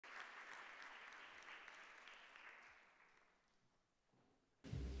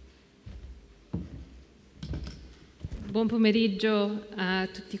Buon pomeriggio a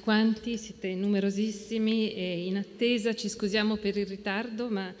tutti quanti, siete numerosissimi e in attesa, ci scusiamo per il ritardo,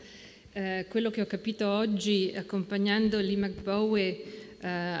 ma quello che ho capito oggi accompagnando Leymah Gbowee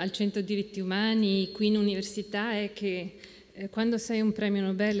al Centro Diritti Umani qui in università è che quando sei un premio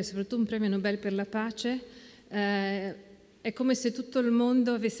Nobel, e soprattutto un premio Nobel per la pace, è come se tutto il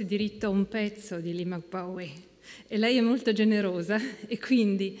mondo avesse diritto a un pezzo di Leymah Gbowee e lei è molto generosa e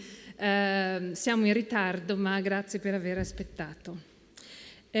quindi siamo in ritardo, ma grazie per aver aspettato.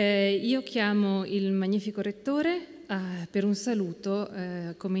 Io chiamo il magnifico rettore per un saluto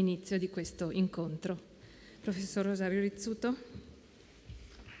come inizio di questo incontro. Professor Rosario Rizzuto.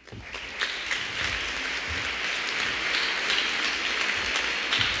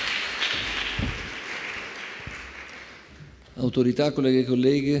 Autorità, colleghe e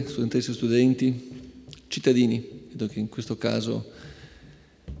colleghe, studentesse e studenti, cittadini, vedo che in questo caso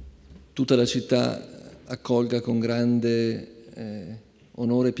tutta la città accolga con grande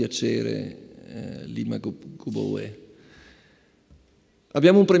onore e piacere Leymah Gbowee.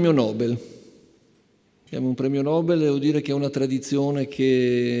 Abbiamo un premio Nobel. Abbiamo un premio Nobel, devo dire che è una tradizione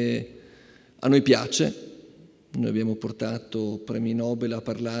che a noi piace. Noi abbiamo portato premi Nobel a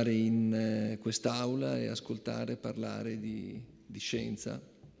parlare in quest'aula e ascoltare parlare di scienza,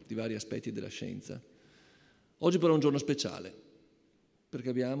 di vari aspetti della scienza. Oggi però è un giorno speciale, perché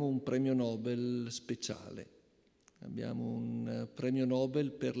abbiamo un premio Nobel speciale, abbiamo un premio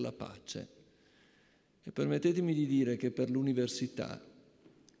Nobel per la pace. E permettetemi di dire che per l'università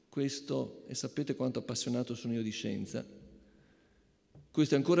questo, e sapete quanto appassionato sono io di scienza,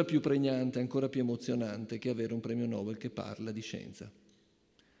 questo è ancora più pregnante, ancora più emozionante che avere un premio Nobel che parla di scienza.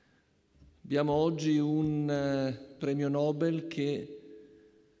 Abbiamo oggi un premio Nobel che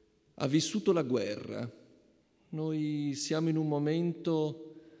ha vissuto la guerra. Noi siamo in un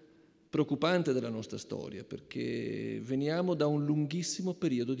momento preoccupante della nostra storia perché veniamo da un lunghissimo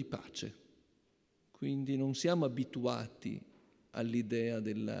periodo di pace, quindi non siamo abituati all'idea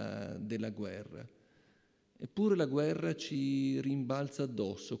della guerra. Eppure la guerra ci rimbalza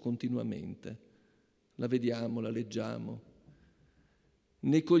addosso continuamente. La vediamo, la leggiamo.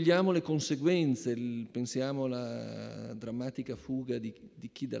 Ne cogliamo le conseguenze, pensiamo alla drammatica fuga di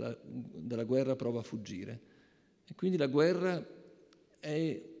chi dalla guerra prova a fuggire. E quindi la guerra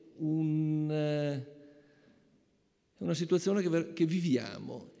è una situazione che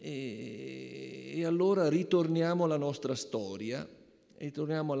viviamo e allora ritorniamo alla nostra storia e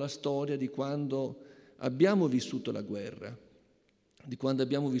ritorniamo alla storia di quando abbiamo vissuto la guerra,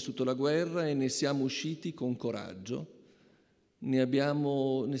 e ne siamo usciti con coraggio, ne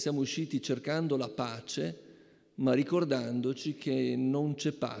siamo usciti cercando la pace, ma ricordandoci che non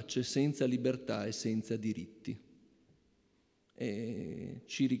c'è pace senza libertà e senza diritti. E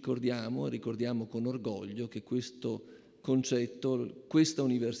ricordiamo con orgoglio che questo concetto, questa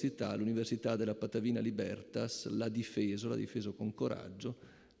università, l'Università della Patavina Libertas, l'ha difeso con coraggio,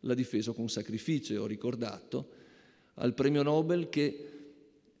 l'ha difeso con sacrificio. E ho ricordato al premio Nobel che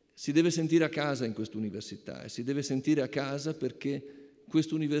si deve sentire a casa in quest'università, e si deve sentire a casa perché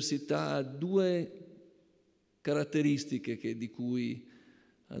quest'università ha due caratteristiche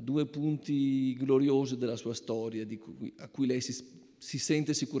ha due punti gloriosi della sua storia a cui lei si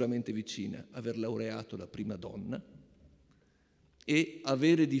sente sicuramente vicina: aver laureato la prima donna e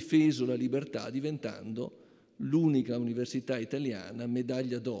avere difeso la libertà diventando l'unica università italiana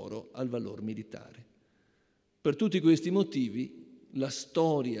medaglia d'oro al valor militare. Per tutti questi motivi la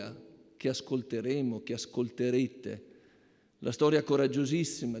storia che ascolteremo, che ascolterete, la storia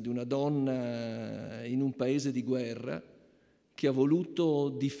coraggiosissima di una donna in un paese di guerra che ha voluto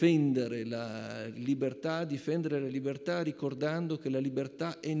difendere la libertà ricordando che la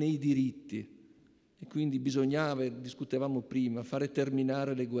libertà è nei diritti. E quindi bisognava, discutevamo prima, fare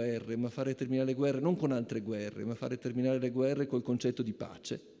terminare le guerre, ma fare terminare le guerre non con altre guerre, ma fare terminare le guerre col concetto di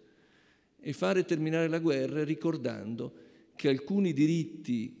pace. E fare terminare la guerra ricordando che alcuni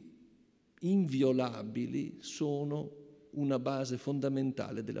diritti inviolabili sono una base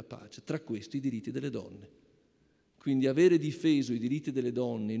fondamentale della pace, tra questi i diritti delle donne. Quindi avere difeso i diritti delle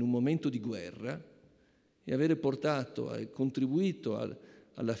donne in un momento di guerra e avere portato e contribuito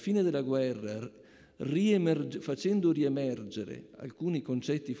alla fine della guerra facendo riemergere alcuni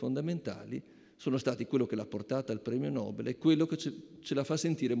concetti fondamentali sono stati quello che l'ha portata al premio Nobel e quello che ce la fa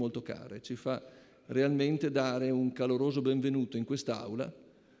sentire molto cara e ci fa realmente dare un caloroso benvenuto in quest'aula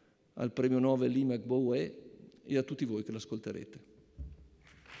al premio Nobel Leymah Gbowee e a tutti voi che l'ascolterete.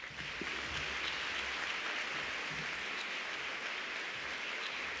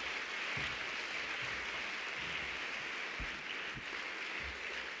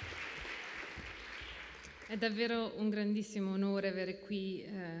 È davvero un grandissimo onore avere qui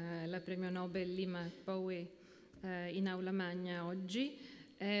la premio Nobel Leymah Gbowee in aula magna oggi.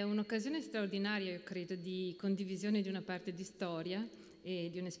 È un'occasione straordinaria, io credo, di condivisione di una parte di storia e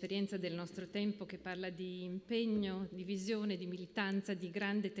di un'esperienza del nostro tempo che parla di impegno, di visione, di militanza, di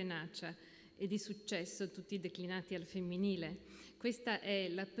grande tenacia e di successo, tutti declinati al femminile. Questa è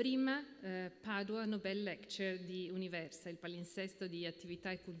la prima Padua Nobel Lecture di Universa, il palinsesto di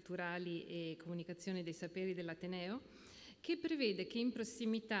attività culturali e comunicazione dei saperi dell'Ateneo, che prevede che in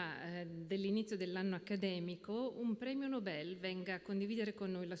prossimità dell'inizio dell'anno accademico un premio Nobel venga a condividere con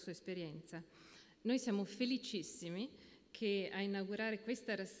noi la sua esperienza. Noi siamo felicissimi che a inaugurare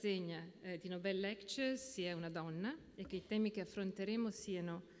questa rassegna di Nobel Lecture sia una donna e che i temi che affronteremo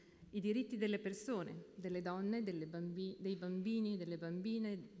siano i diritti delle persone, delle donne, dei bambini, delle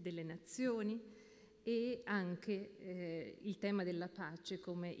bambine, delle nazioni e anche il tema della pace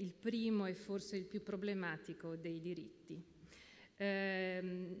come il primo e forse il più problematico dei diritti.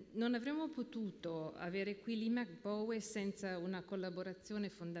 Non avremmo potuto avere qui Leymah Gbowee senza una collaborazione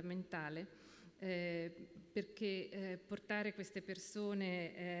fondamentale perché portare queste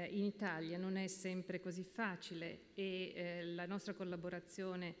persone in Italia non è sempre così facile e la nostra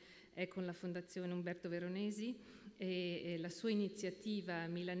collaborazione è con la Fondazione Umberto Veronesi e la sua iniziativa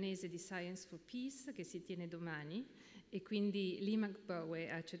milanese di Science for Peace che si tiene domani e quindi Leymah Gbowee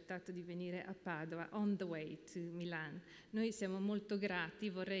ha accettato di venire a Padova on the way to Milan. Noi siamo molto grati,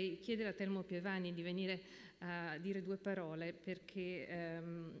 vorrei chiedere a Telmo Pievani di venire a dire due parole perché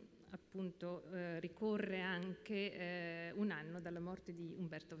appunto ricorre anche un anno dalla morte di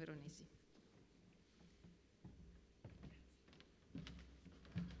Umberto Veronesi.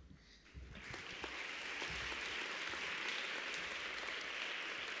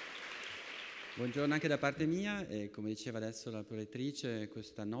 Buongiorno anche da parte mia, e come diceva adesso la prorettrice,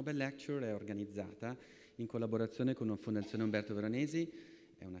 questa Nobel Lecture è organizzata in collaborazione con la Fondazione Umberto Veronesi,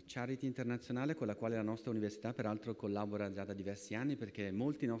 è una charity internazionale con la quale la nostra università peraltro collabora già da diversi anni perché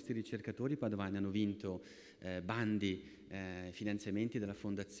molti nostri ricercatori padovani hanno vinto bandi, finanziamenti della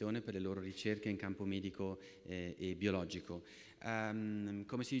Fondazione per le loro ricerche in campo medico e biologico.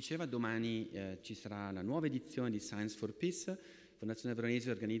 Come si diceva, domani ci sarà la nuova edizione di Science for Peace. Fondazione Veronesi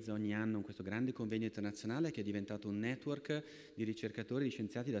organizza ogni anno questo grande convegno internazionale che è diventato un network di ricercatori e di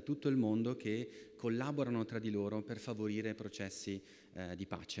scienziati da tutto il mondo che collaborano tra di loro per favorire processi di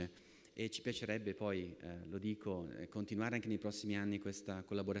pace. E ci piacerebbe poi, lo dico, continuare anche nei prossimi anni questa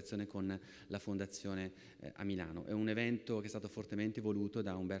collaborazione con la Fondazione a Milano. È un evento che è stato fortemente voluto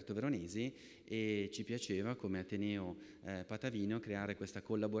da Umberto Veronesi e ci piaceva come Ateneo Patavino creare questa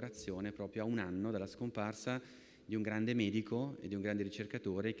collaborazione proprio a un anno dalla scomparsa di un grande medico e di un grande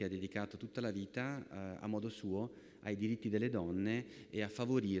ricercatore che ha dedicato tutta la vita a modo suo ai diritti delle donne e a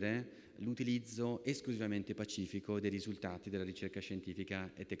favorire l'utilizzo esclusivamente pacifico dei risultati della ricerca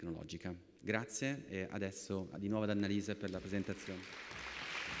scientifica e tecnologica. Grazie e adesso di nuovo ad Annalisa per la presentazione.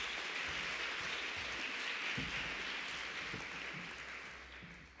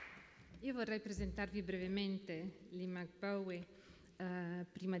 Io vorrei presentarvi brevemente Leymah Gbowee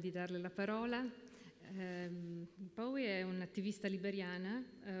prima di darle la parola. Gbowee è un'attivista liberiana,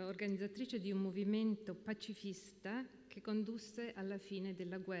 organizzatrice di un movimento pacifista che condusse alla fine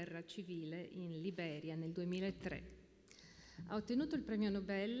della guerra civile in Liberia nel 2003. Ha ottenuto il premio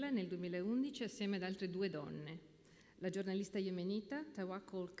Nobel nel 2011 assieme ad altre due donne, la giornalista yemenita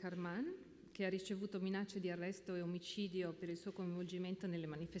Tawakkol Karman, che ha ricevuto minacce di arresto e omicidio per il suo coinvolgimento nelle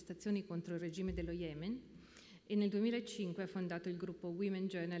manifestazioni contro il regime dello Yemen, e nel 2005 ha fondato il gruppo Women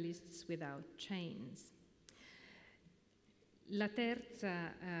Journalists Without Chains. La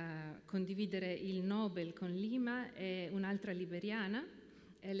terza a condividere il Nobel con Leymah è un'altra liberiana,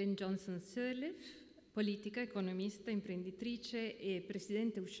 Ellen Johnson Sirleaf, politica, economista, imprenditrice e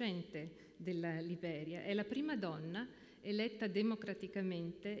presidente uscente della Liberia. È la prima donna eletta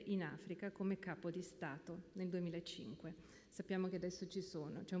democraticamente in Africa come capo di Stato nel 2005. Sappiamo che adesso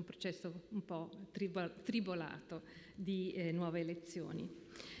c'è un processo un po' tribolato di nuove elezioni.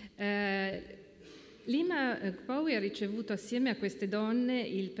 Leymah Gbowee ha ricevuto assieme a queste donne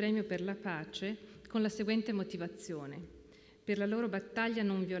il premio per la pace con la seguente motivazione: per la loro battaglia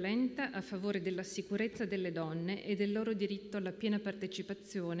non violenta a favore della sicurezza delle donne e del loro diritto alla piena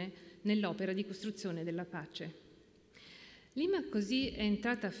partecipazione nell'opera di costruzione della pace. Leymah così è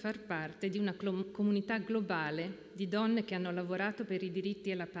entrata a far parte di una comunità globale di donne che hanno lavorato per i diritti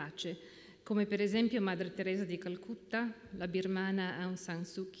e la pace, come per esempio Madre Teresa di Calcutta, la birmana Aung San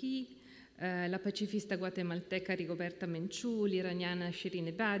Suu Kyi, la pacifista guatemalteca Rigoberta Menchú, l'iraniana Shirin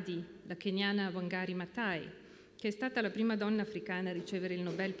Ebadi, la keniana Wangari Maathai, che è stata la prima donna africana a ricevere il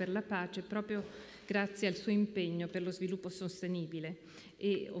Nobel per la pace proprio grazie al suo impegno per lo sviluppo sostenibile,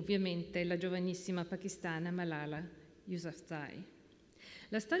 e ovviamente la giovanissima pakistana Malala Yousafzai.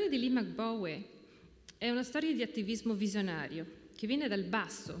 La storia di Leymah Gbowee è una storia di attivismo visionario che viene dal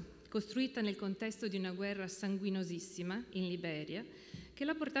basso, costruita nel contesto di una guerra sanguinosissima in Liberia, che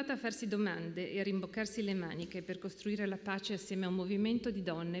l'ha portata a farsi domande e a rimboccarsi le maniche per costruire la pace assieme a un movimento di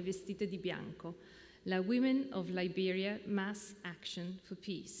donne vestite di bianco, la Women of Liberia Mass Action for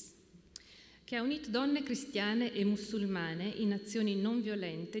Peace, che ha unito donne cristiane e musulmane in azioni non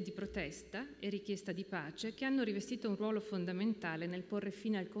violente di protesta e richiesta di pace che hanno rivestito un ruolo fondamentale nel porre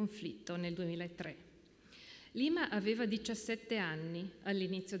fine al conflitto nel 2003. Leymah aveva 17 anni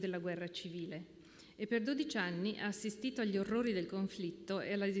all'inizio della guerra civile e per 12 anni ha assistito agli orrori del conflitto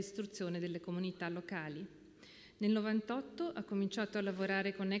e alla distruzione delle comunità locali. Nel 98 ha cominciato a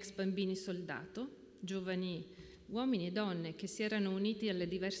lavorare con ex bambini soldato, giovani uomini e donne che si erano uniti alle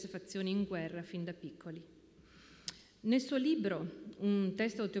diverse fazioni in guerra fin da piccoli. Nel suo libro, un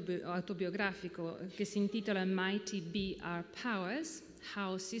testo autobiografico che si intitola Mighty Be Our Powers,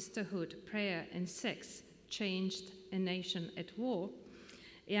 How Sisterhood, Prayer and Sex Changed a Nation at War,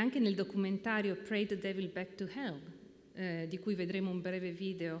 e anche nel documentario Pray the Devil Back to Hell, di cui vedremo un breve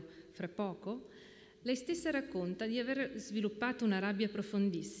video fra poco, lei stessa racconta di aver sviluppato una rabbia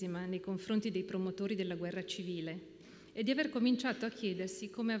profondissima nei confronti dei promotori della guerra civile e di aver cominciato a chiedersi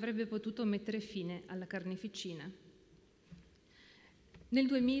come avrebbe potuto mettere fine alla carneficina. Nel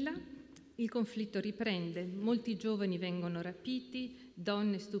 2000 il conflitto riprende, molti giovani vengono rapiti,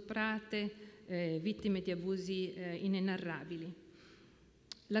 donne stuprate, vittime di abusi inenarrabili.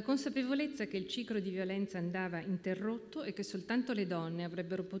 La consapevolezza che il ciclo di violenza andava interrotto e che soltanto le donne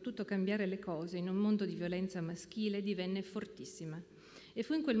avrebbero potuto cambiare le cose in un mondo di violenza maschile divenne fortissima. E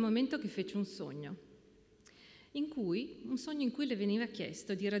fu in quel momento che fece un sogno in cui le veniva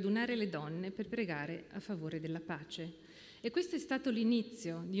chiesto di radunare le donne per pregare a favore della pace. E questo è stato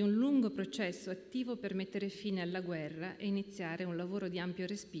l'inizio di un lungo processo attivo per mettere fine alla guerra e iniziare un lavoro di ampio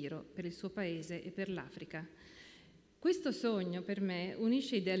respiro per il suo paese e per l'Africa. Questo sogno per me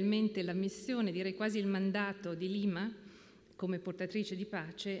unisce idealmente la missione, direi quasi il mandato di Leymah come portatrice di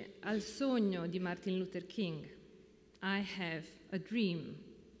pace al sogno di Martin Luther King, I have a dream,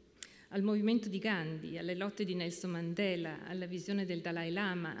 al movimento di Gandhi, alle lotte di Nelson Mandela, alla visione del Dalai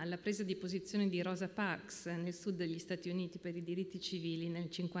Lama, alla presa di posizione di Rosa Parks nel sud degli Stati Uniti per i diritti civili nel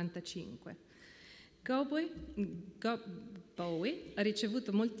 1955. Gbowee ha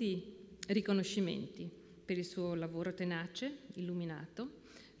ricevuto molti riconoscimenti per il suo lavoro tenace, illuminato,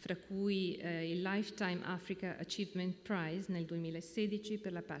 fra cui il Lifetime Africa Achievement Prize nel 2016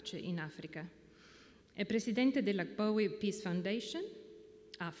 per la pace in Africa. È presidente della Gbowee Peace Foundation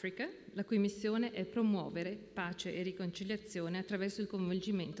Africa, la cui missione è promuovere pace e riconciliazione attraverso il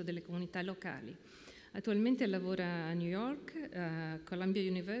coinvolgimento delle comunità locali. Attualmente lavora a New York, a Columbia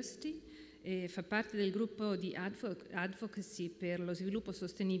University, e fa parte del gruppo di advocacy per lo sviluppo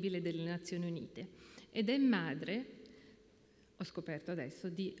sostenibile delle Nazioni Unite. Ed è madre, ho scoperto adesso,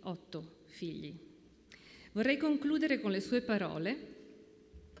 di 8 figli. Vorrei concludere con le sue parole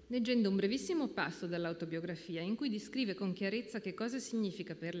leggendo un brevissimo passo dall'autobiografia in cui descrive con chiarezza che cosa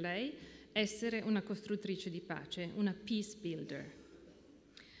significa per lei essere una costruttrice di pace, una peace builder.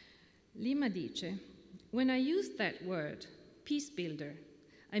 Leymah dice: "When I use that word, peace builder,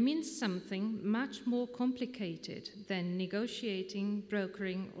 I mean something much more complicated than negotiating,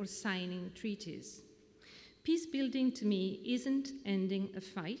 brokering, or signing treaties. Peace building to me isn't ending a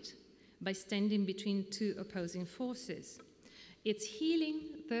fight by standing between two opposing forces. It's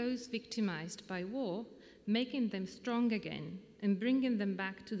healing those victimized by war, making them strong again, and bringing them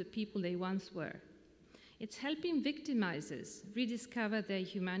back to the people they once were. It's helping victimizers rediscover their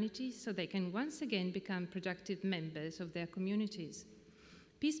humanity so they can once again become productive members of their communities.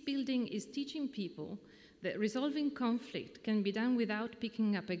 Peace building is teaching people that resolving conflict can be done without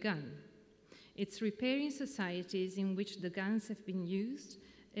picking up a gun. It's repairing societies in which the guns have been used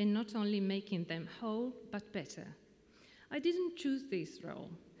and not only making them whole, but better. I didn't choose this role.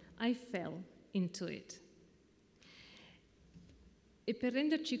 I fell into it." E per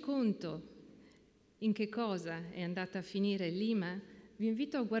renderci conto in che cosa è andata a finire Leymah, vi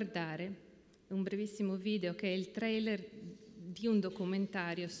invito a guardare un brevissimo video che è il trailer di un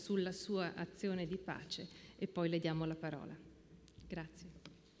documentario sulla sua azione di pace e poi le diamo la parola. Grazie.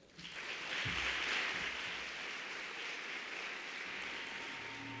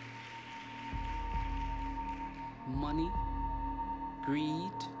 Money,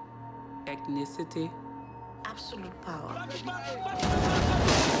 greed, ethnicity, absolute power.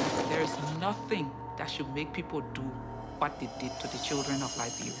 there is nothing that should make people do what they did to the children of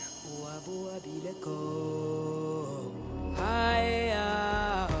Liberia.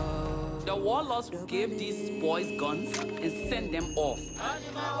 The warlords gave these boys guns and sent them off.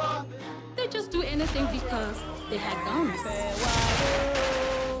 They just do anything because they had guns.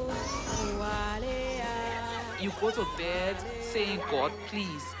 You go to bed saying, God,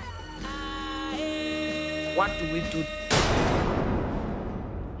 please. What do we do?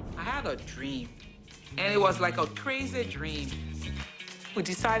 I had a dream, and it was like a crazy dream. We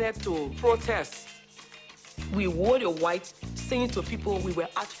decided to protest. We wore the white, saying to people we were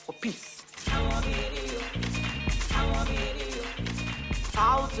out for peace.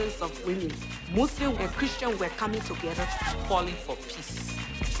 Thousands of women, Muslim and Christian, were coming together, calling for peace.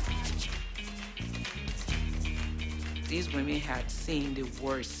 These women had seen the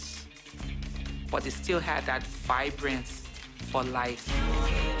worst, but they still had that vibrance for life.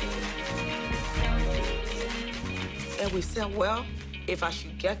 And we said, well, if I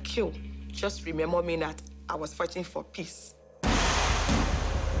should get killed, just remember me that I was fighting for peace.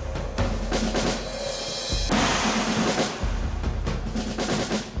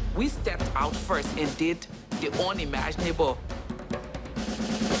 We stepped out first and did the unimaginable.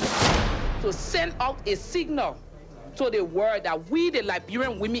 To send out a signal to the world that we, the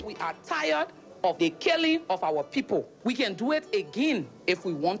Liberian women, we are tired of the killing of our people. We can do it again if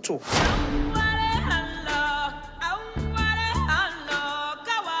we want to.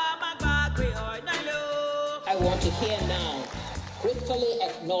 I want to hear now, gratefully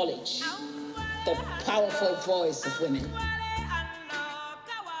acknowledge the powerful voice of women.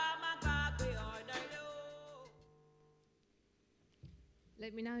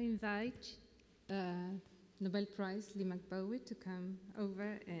 Let me now invite Nobel Prize Leymah Gbowee to come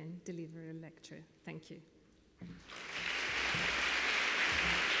over and deliver a lecture. Thank you.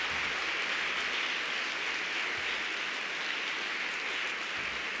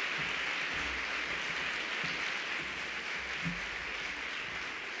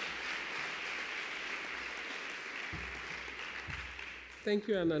 Thank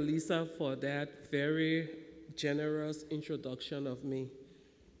you, Annalisa, for that very generous introduction of me.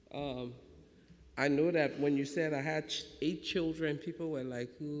 I know that when you said I had 8 children, people were like,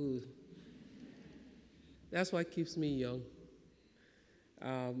 ooh. That's what keeps me young.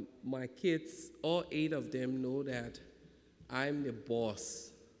 My kids, all 8 of them, know that I'm the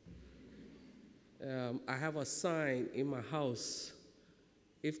boss. I have a sign in my house.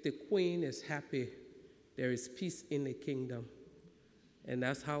 If the queen is happy, there is peace in the kingdom. And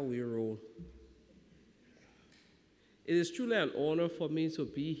that's how we roll. It is truly an honor for me to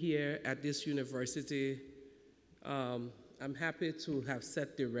be here at this university. I'm happy to have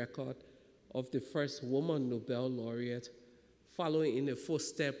set the record of the first woman Nobel laureate, following in the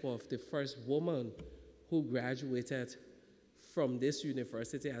footsteps of the first woman who graduated from this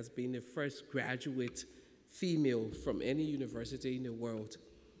university as being the first graduate female from any university in the world.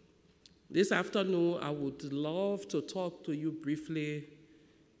 This afternoon, I would love to talk to you briefly,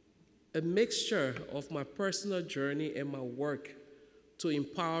 a mixture of my personal journey and my work to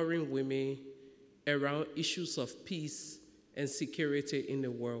empowering women around issues of peace and security in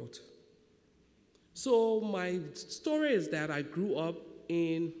the world. So my story is that I grew up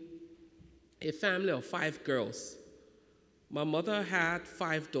in a family of 5 girls. My mother had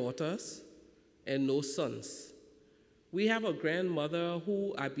 5 daughters and no sons. We have a grandmother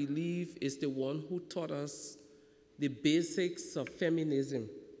who I believe is the one who taught us the basics of feminism.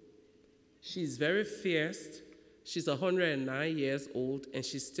 She's very fierce. She's 109 years old, and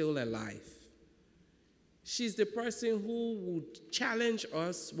she's still alive. She's the person who would challenge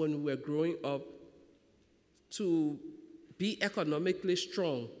us when we were growing up to be economically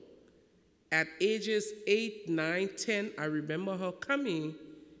strong. At ages 8, 9, 10, I remember her coming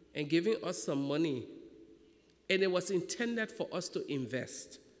and giving us some money. And it was intended for us to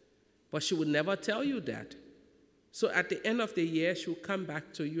invest. But she would never tell you that. So at the end of the year, she would come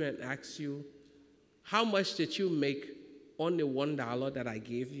back to you and ask you, how much did you make on the $1 that I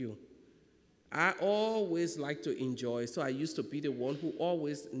gave you? I always like to enjoy, so I used to be the one who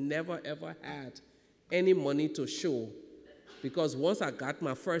always never ever had any money to show. Because once I got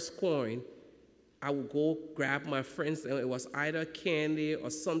my first coin, I would go grab my friends, and it was either candy or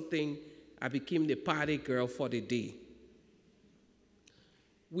something. I became the party girl for the day.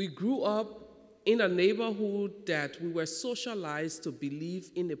 We grew up in a neighborhood that we were socialized to believe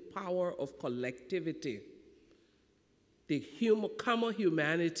in the power of collectivity, the common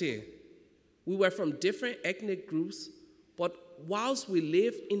humanity. We were from different ethnic groups, but whilst we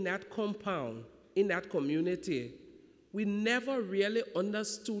lived in that compound, in that community, we never really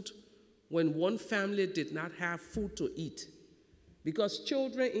understood when one family did not have food to eat. because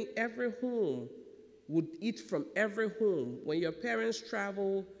children in every home would eat from every home. When your parents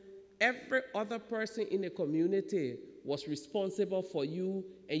travel, every other person in the community was responsible for you,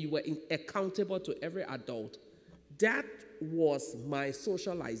 and you were accountable to every adult. That was my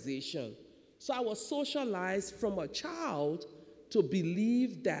socialization. So I was socialized from a child to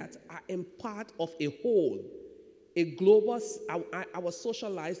believe that I am part of a whole, a global. I was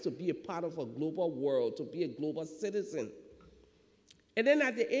socialized to be a part of a global world, to be a global citizen. And then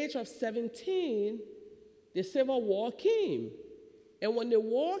at the age of 17, the Civil War came. And when the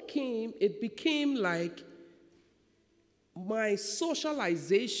war came, it became like my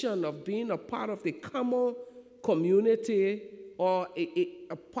socialization of being a part of the common community or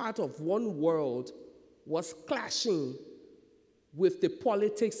a part of one world was clashing with the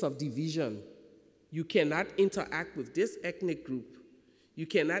politics of division. You cannot interact with this ethnic group. You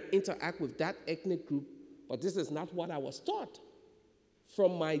cannot interact with that ethnic group. But this is not what I was taught.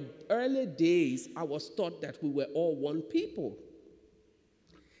 From my early days, I was taught that we were all one people.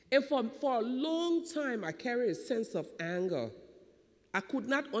 And for a long time, I carried a sense of anger. I could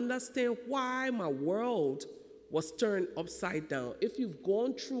not understand why my world was turned upside down. If you've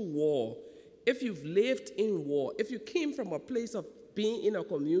gone through war, if you've lived in war, if you came from a place of being in a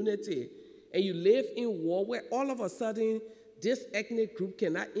community and you live in war where all of a sudden this ethnic group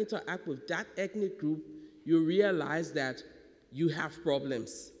cannot interact with that ethnic group, you realize that you have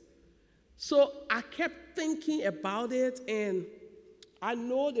problems. So I kept thinking about it, and I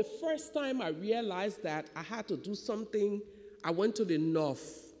know the first time I realized that I had to do something, I went to the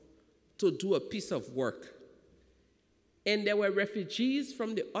north to do a piece of work. And there were refugees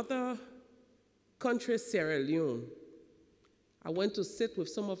from the other country, Sierra Leone. I went to sit with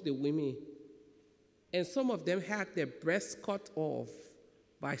some of the women, and some of them had their breasts cut off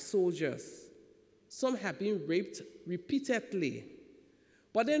by soldiers. Some had been raped repeatedly.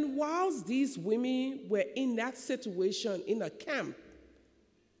 But then whilst these women were in that situation in a camp,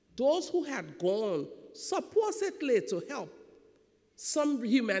 those who had gone supposedly to help, some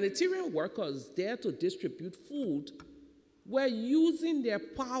humanitarian workers there to distribute food, were using their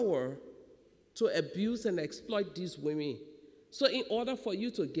power to abuse and exploit these women. So in order for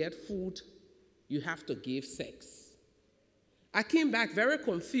you to get food, you have to give sex. I came back very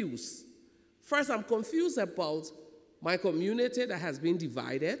confused. First, I'm confused about my community that has been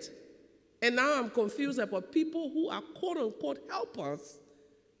divided, and now I'm confused about people who are quote-unquote helpers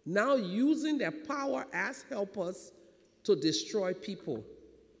now using their power as helpers to destroy people.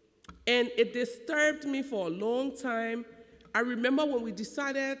 And it disturbed me for a long time. I remember when we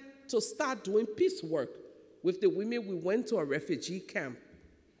decided to start doing peace work with the women, we went to a refugee camp.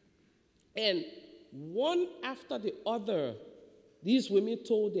 And one after the other, these women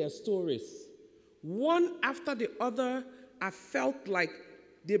told their stories. One after the other, I felt like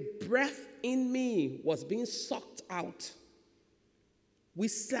the breath in me was being sucked out. We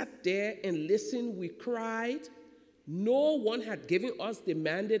sat there and listened, we cried. No one had given us the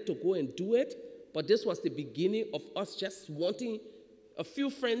mandate to go and do it, but this was the beginning of us just wanting, a few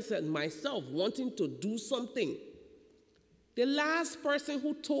friends and myself, wanting to do something. The last person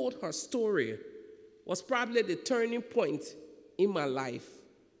who told her story was probably the turning point in my life.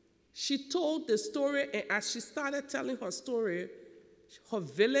 She told the story, and as she started telling her story, her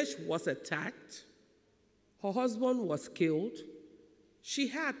village was attacked, her husband was killed. She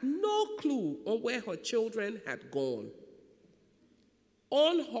had no clue on where her children had gone.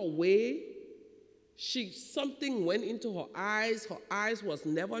 On her way, something went into her eyes was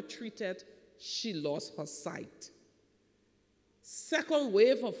never treated, she lost her sight. Second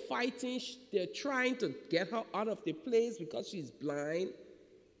wave of fighting, they're trying to get her out of the place because she's blind,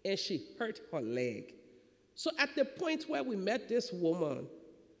 and she hurt her leg. So at the point where we met this woman,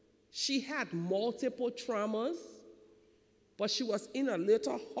 she had multiple traumas, but she was in a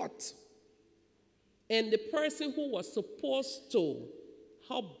little hut. And the person who was supposed to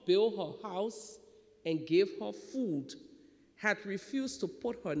help build her house and give her food had refused to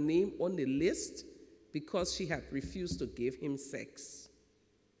put her name on the list because she had refused to give him sex.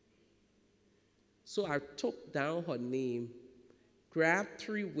 So I took down her name, grabbed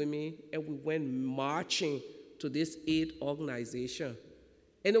 3 women, and we went marching to this aid organization.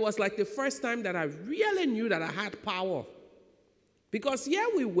 And it was like the first time that I really knew that I had power. Because here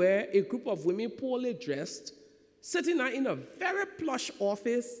we were, a group of women poorly dressed, sitting out in a very plush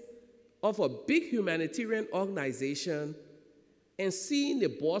office of a big humanitarian organization, and seeing the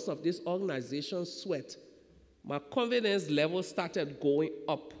boss of this organization sweat, my confidence level started going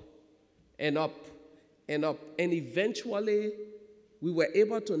up and up and up. And eventually, we were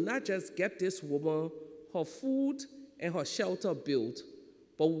able to not just get this woman her food and her shelter built,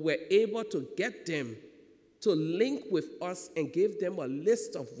 but we were able to get them to link with us and give them a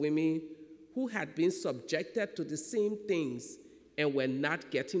list of women who had been subjected to the same things and were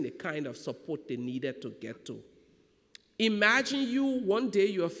not getting the kind of support they needed to get to. Imagine you, one day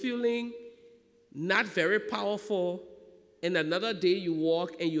you're feeling not very powerful, and another day you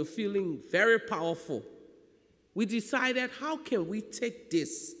walk and you're feeling very powerful. We decided, how can we take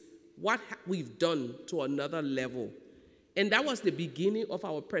this, what we've done, to another level? And that was the beginning of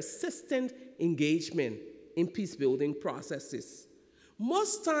our persistent engagement in peace-building processes.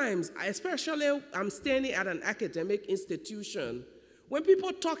 Most times, especially I'm standing at an academic institution, when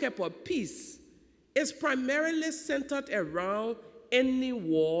people talk about peace, it's primarily centered around ending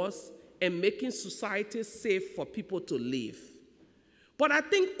wars and making societies safe for people to live. But I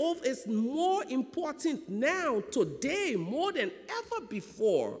think it's more important now, today, more than ever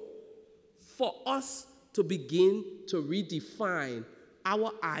before, for us to begin to redefine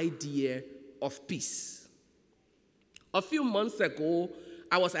our idea of peace. A few months ago,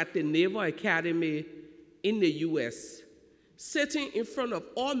 I was at the Naval Academy in the US, sitting in front of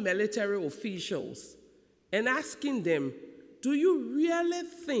all military officials and asking them, do you really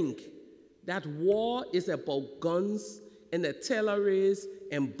think that war is about guns and artilleries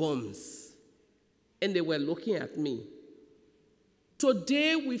and bombs? And they were looking at me.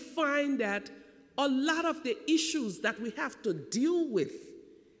 Today, we find that a lot of the issues that we have to deal with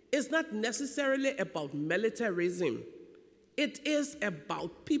is not necessarily about militarism. It is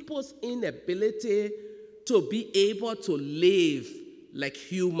about people's inability to be able to live like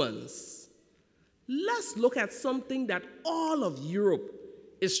humans. Let's look at something that all of Europe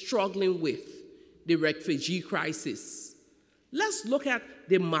is struggling with, the refugee crisis. Let's look at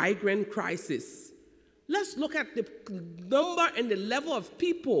the migrant crisis. Let's look at the number and the level of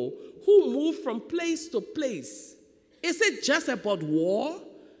people who move from place to place. Is it just about war?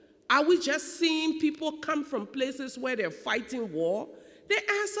 Are we just seeing people come from places where they're fighting war? The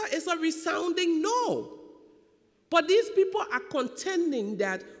answer is a resounding no. But these people are contending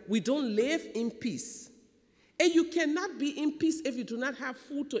that we don't live in peace. And you cannot be in peace if you do not have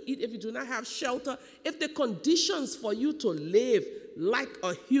food to eat, if you do not have shelter, if the conditions for you to live like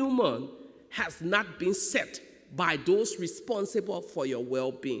a human has not been set by those responsible for your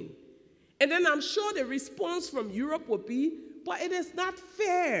well-being. And then I'm sure the response from Europe will be, but it is not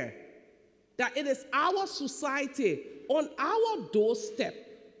fair that it is our society on our doorstep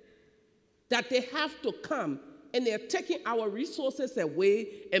that they have to come and they're taking our resources away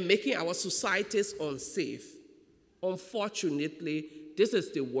and making our societies unsafe. Unfortunately, this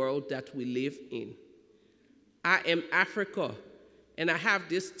is the world that we live in. I am Africa, and I have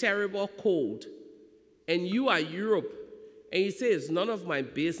this terrible cold, and you are Europe, and you say it's none of my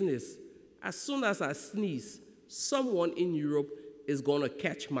business. As soon as I sneeze, someone in Europe is going to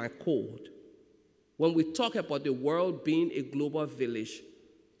catch my cold. When we talk about the world being a global village,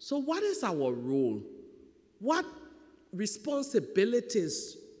 so what is our role? What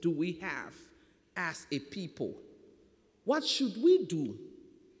responsibilities do we have as a people? What should we do?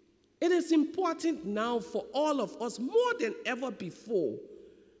 It is important now for all of us, more than ever before,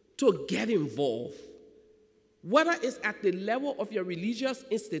 to get involved. Whether it's at the level of your religious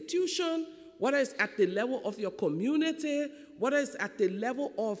institution, whether it's at the level of your community, whether it's at the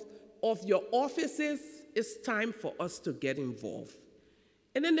level of your offices, it's time for us to get involved.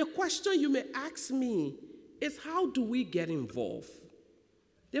 And then the question you may ask me is, how do we get involved?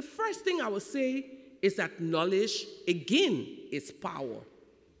 The first thing I would say is that knowledge, again, is power.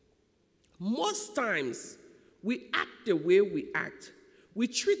 Most times, we act the way we act. We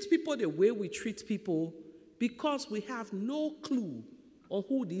treat people the way we treat people because we have no clue on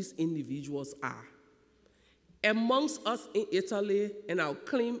who these individuals are. Amongst us in Italy, and I'll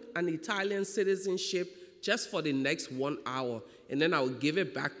claim an Italian citizenship just for the next 1 hour, and then I'll give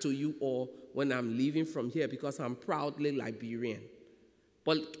it back to you all when I'm leaving from here because I'm proudly Liberian.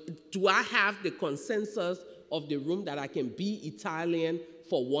 But do I have the consensus of the room that I can be Italian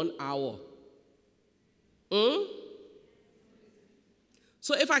for 1 hour?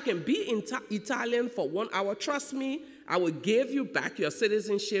 So if I can be Italian for 1 hour, trust me, I will give you back your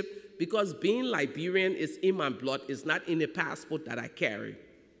citizenship because being Liberian is in my blood. It's not in the passport that I carry.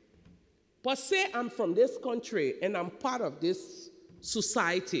 But say I'm from this country and I'm part of this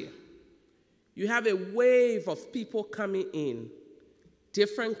society. You have a wave of people coming in,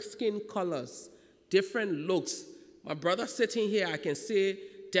 different skin colors, different looks. My brother sitting here, I can say,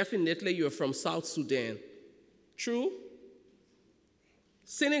 definitely you're from South Sudan. True?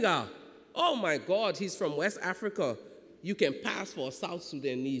 Senegal. Oh my God, he's from West Africa. You can pass for a South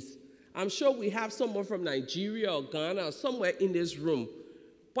Sudanese. I'm sure we have someone from Nigeria or Ghana or somewhere in this room.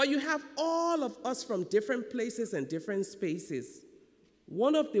 But you have all of us from different places and different spaces.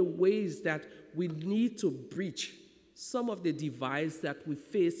 One of the ways that we need to breach some of the divides that we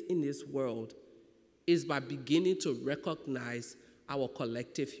face in this world is by beginning to recognize our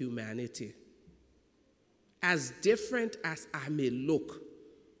collective humanity. As different as I may look,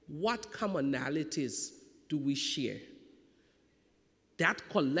 what commonalities do we share? That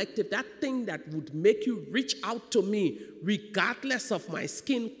collective, that thing that would make you reach out to me regardless of my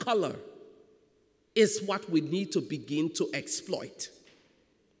skin color, is what we need to begin to exploit.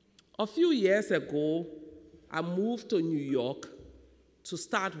 A few years ago, I moved to New York to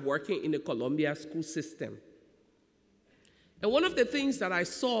start working in the Columbia school system. And one of the things that I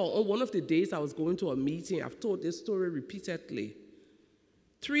saw on one of the days I was going to a meeting, I've told this story repeatedly,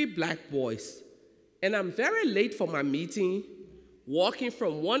 3 black boys. And I'm very late for my meeting, walking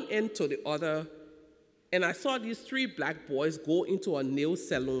from one end to the other, and I saw these 3 black boys go into a nail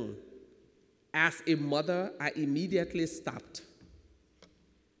salon. As a mother, I immediately stopped.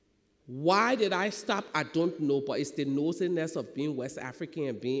 Why did I stop? I don't know, but it's the nosiness of being West African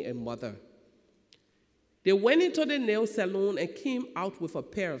and being a mother. They went into the nail salon and came out with a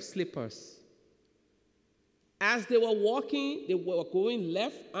pair of slippers. As they were walking, they were going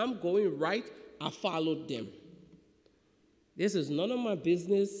left, I'm going right, I followed them. This is none of my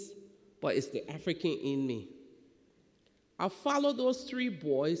business, but it's the African in me. I followed those 3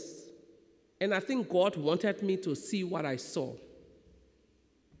 boys, and I think God wanted me to see what I saw.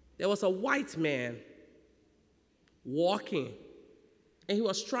 There was a white man walking, and he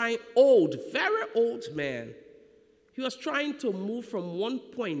was trying, very old man. He was trying to move from one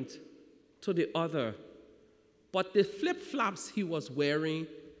point to the other, but the flip-flops he was wearing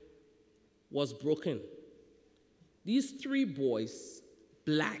was broken. These 3 boys,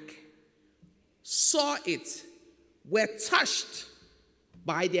 black, saw it, were touched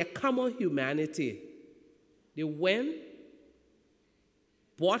by their common humanity. They went,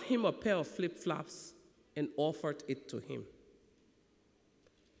 bought him a pair of flip-flops, and offered it to him.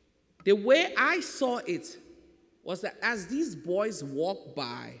 The way I saw it was that as these boys walked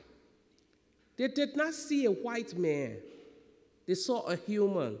by, they did not see a white man. They saw a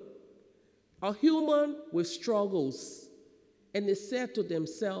human with struggles. And they said to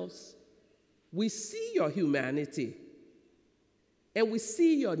themselves, we see your humanity, and we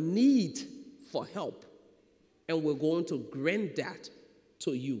see your need for help, and we're going to grant that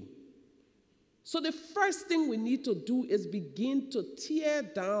to you. So the first thing we need to do is begin to tear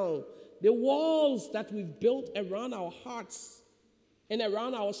down the walls that we've built around our hearts and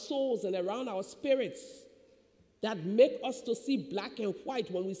around our souls and around our spirits that make us to see black and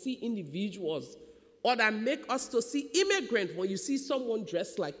white when we see individuals, or that make us to see immigrant when you see someone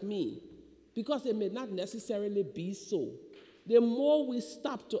dressed like me, because it may not necessarily be so. The more we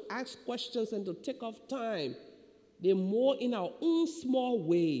stop to ask questions and to take off time, the more in our own small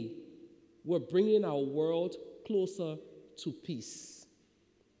way, we're bringing our world closer to peace.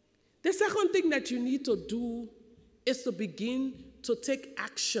 The second thing that you need to do is to begin to take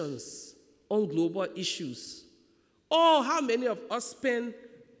actions on global issues. Oh, how many of us spend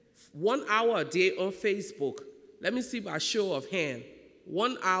 1 hour a day on Facebook? Let me see by show of hand.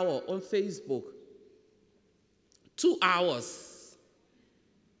 1 hour on Facebook. 2 hours.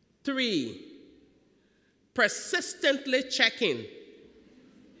 3. Persistently checking.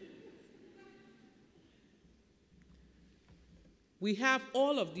 We have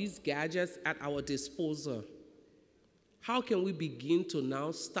all of these gadgets at our disposal. How can we begin to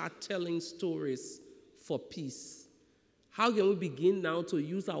now start telling stories for peace? How can we begin now to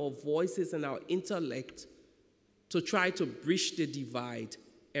use our voices and our intellect to try to bridge the divide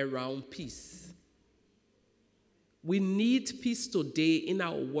around peace? We need peace today in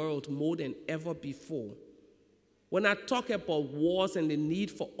our world more than ever before. When I talk about wars and the need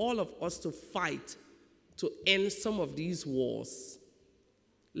for all of us to fight to end some of these wars,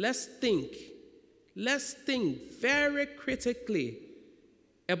 let's think very critically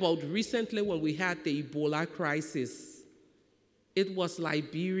about recently when we had the Ebola crisis. It was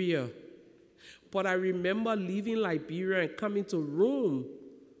Liberia. But I remember leaving Liberia and coming to Rome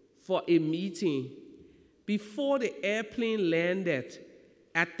for a meeting. Before the airplane landed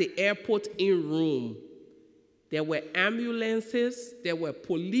at the airport in Rome, there were ambulances, there were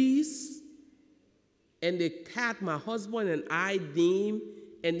police, and they had my husband and I named,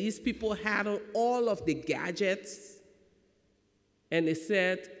 and these people had on all of the gadgets, and they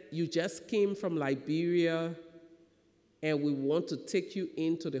said, you just came from Liberia, and we want to take you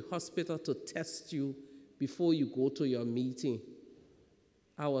into the hospital to test you before you go to your meeting.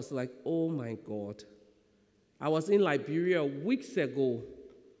 I was like, oh my God. I was in Liberia weeks ago,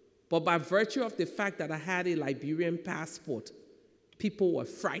 but by virtue of the fact that I had a Liberian passport, people were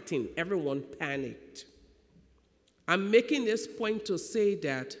frightened. Everyone panicked. I'm making this point to say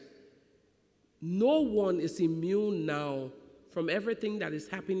that no one is immune now from everything that is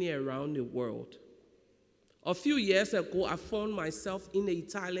happening around the world. A few years ago, I found myself in the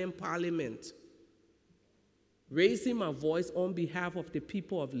Italian parliament, raising my voice on behalf of the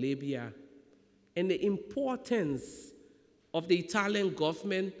people of Libya and the importance of the Italian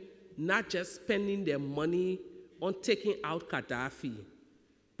government not just spending their money on taking out Gaddafi,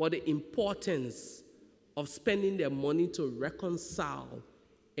 but the importance of spending their money to reconcile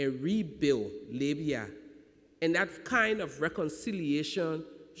and rebuild Libya. And that kind of reconciliation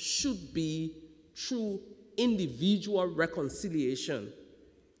should be through individual reconciliation.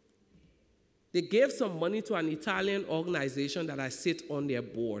 They gave some money to an Italian organization that I sit on their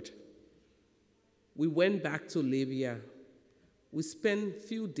board. We went back to Libya. We spent a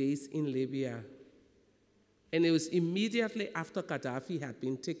few days in Libya. And it was immediately after Gaddafi had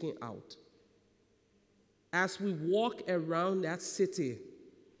been taken out. As we walked around that city,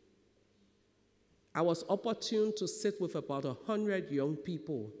 I was opportune to sit with about 100 young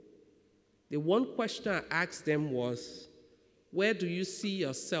people. The one question I asked them was, where do you see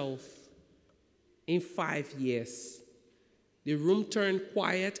yourself in 5 years? The room turned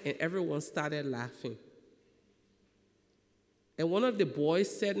quiet and everyone started laughing. And one of the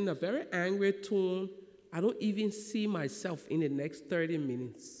boys said in a very angry tone, I don't even see myself in the next 30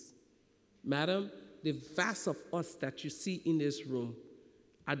 minutes. Madam, the vast of us that you see in this room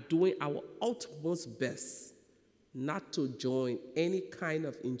are doing our utmost best not to join any kind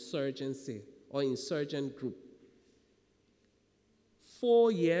of insurgency or insurgent group.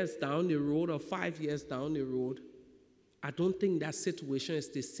 4 years down the road or 5 years down the road, I don't think that situation is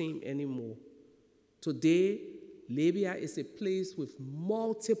the same anymore. Today, Libya is a place with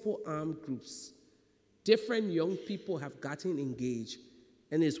multiple armed groups. Different young people have gotten engaged,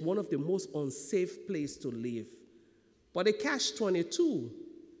 and it's one of the most unsafe places to live. But the catch-22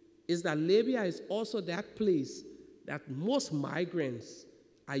 is that Libya is also that place that most migrants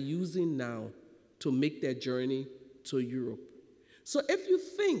are using now to make their journey to Europe. So if you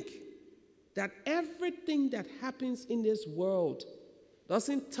think that everything that happens in this world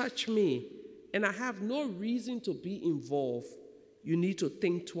doesn't touch me and I have no reason to be involved, you need to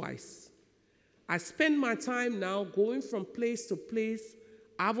think twice. I spend my time now going from place to place,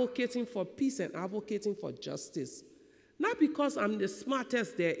 advocating for peace and advocating for justice. Not because I'm the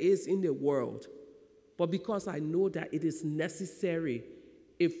smartest there is in the world, but because I know that it is necessary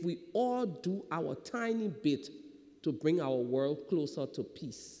if we all do our tiny bit to bring our world closer to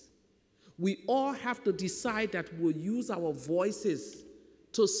peace. We all have to decide that we'll use our voices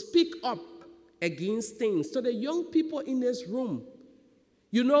to speak up against things. To the young people in this room,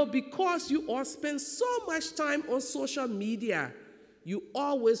 you know, because you all spend so much time on social media, you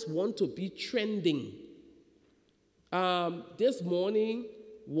always want to be trending. This morning,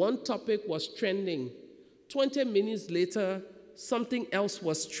 one topic was trending. 20 minutes later, something else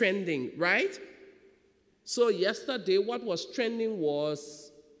was trending, right? So yesterday, what was trending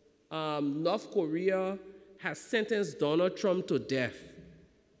was North Korea has sentenced Donald Trump to death.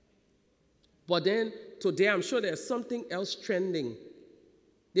 But then today, I'm sure there's something else trending.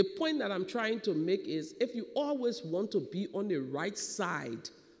 The point that I'm trying to make is if you always want to be on the right side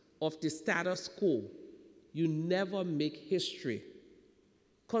of the status quo, you never make history.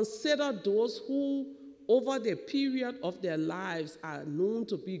 Consider those who, over the period of their lives, are known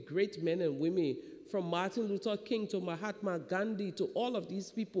to be great men and women, from Martin Luther King to Mahatma Gandhi to all of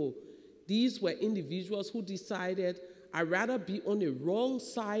these people. These were individuals who decided, I'd rather be on the wrong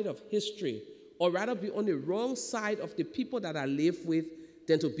side of history, or rather be on the wrong side of the people that I live with,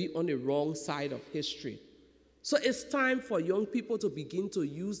 than to be on the wrong side of history. So it's time for young people to begin to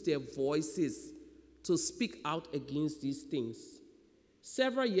use their voices to speak out against these things.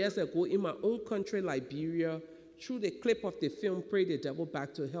 Several years ago, in my own country, Liberia, through the clip of the film Pray the Devil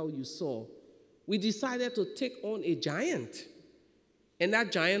Back to Hell you saw, we decided to take on a giant. And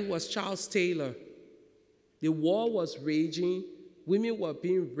that giant was Charles Taylor. The war was raging. Women were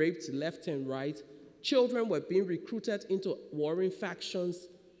being raped left and right. Children were being recruited into warring factions.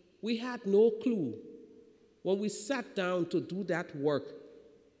 We had no clue. When we sat down to do that work,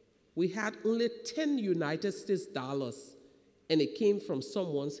 we had only 10 United States dollars, and it came from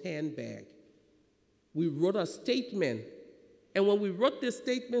someone's handbag. We wrote a statement, and when we wrote this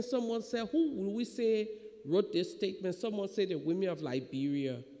statement, someone said, who will we say wrote this statement? Someone said the women of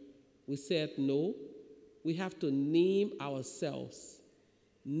Liberia. We said, no, we have to name ourselves.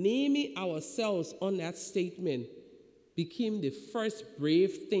 naming ourselves on that statement became the first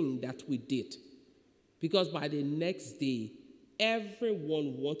brave thing that we did. Because by the next day,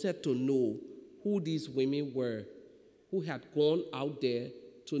 everyone wanted to know who these women were who had gone out there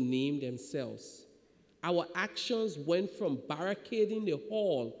to name themselves. Our actions went from barricading the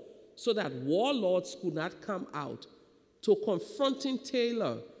hall so that warlords could not come out to confronting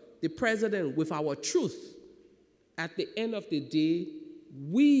Taylor, the president, with our truth. At the end of the day,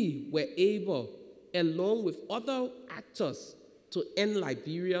 we were able, along with other actors, to end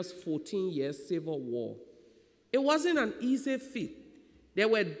Liberia's 14-year civil war. It wasn't an easy feat. There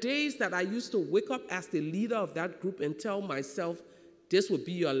were days that I used to wake up as the leader of that group and tell myself, this would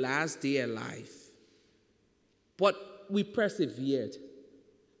be your last day alive. But we persevered.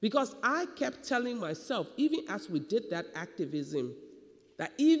 Because I kept telling myself, even as we did that activism,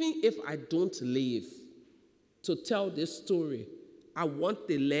 that even if I don't live to tell this story, I want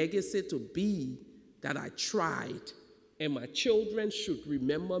the legacy to be that I tried, and my children should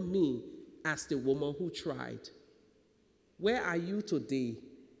remember me as the woman who tried. Where are you today?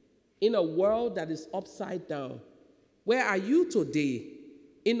 In a world that is upside down. Where are you today?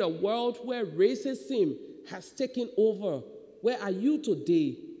 In a world where racism has taken over. Where are you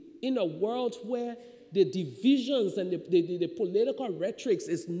today? In a world where the divisions and the political rhetoric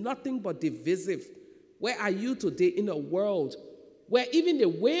is nothing but divisive. Where are you today? In a world where even the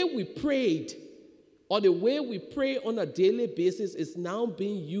way we prayed or the way we pray on a daily basis is now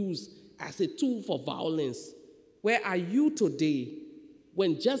being used as a tool for violence. Where are you today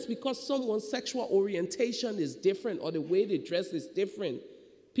when just because someone's sexual orientation is different or the way they dress is different,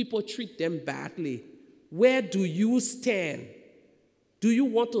 people treat them badly? Where do you stand? Do you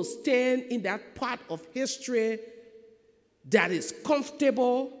want to stand in that part of history that is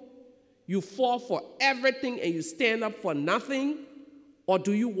comfortable? You fall for everything and you stand up for nothing? Or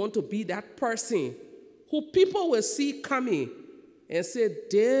do you want to be that person who people will see coming and say,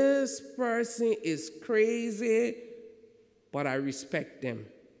 this person is crazy, but I respect them?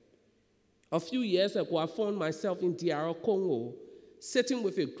 A few years ago, I found myself in DR Congo, sitting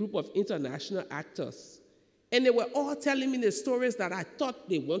with a group of international actors. And they were all telling me the stories that I thought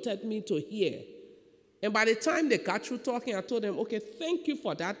they wanted me to hear. And by the time they got through talking, I told them, okay, thank you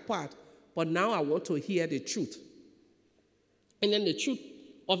for that part, but now I want to hear the truth. And then the truth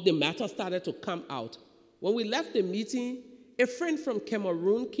of the matter started to come out. When we left the meeting, a friend from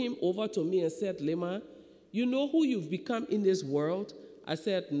Cameroon came over to me and said, Leymah, you know who you've become in this world? I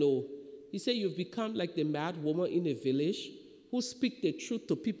said, no. He said, you've become like the mad woman in a village who speak the truth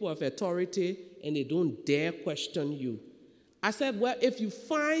to people of authority and they don't dare question you. I said, well, if you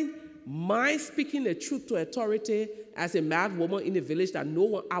find my speaking the truth to authority as a mad woman in a village that no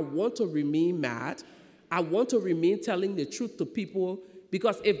one, I want to remain mad. I want to remain telling the truth to people,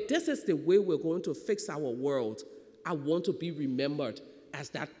 because if this is the way we're going to fix our world, I want to be remembered as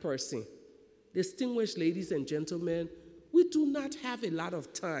that person. Distinguished ladies and gentlemen, we do not have a lot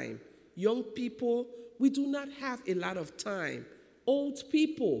of time. Young people, we do not have a lot of time. Old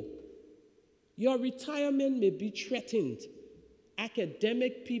people, your retirement may be threatened.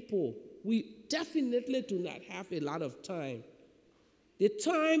 Academic people, we definitely do not have a lot of time. The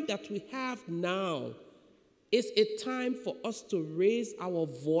time that we have now is a time for us to raise our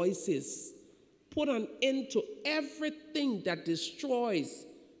voices, put an end to everything that destroys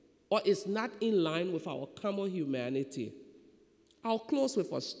or is not in line with our common humanity. I'll close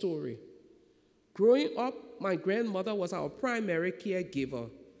with a story. Growing up, my grandmother was our primary caregiver.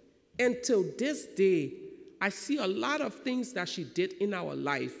 Until this day, I see a lot of things that she did in our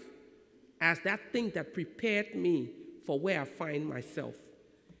life as that thing that prepared me for where I find myself.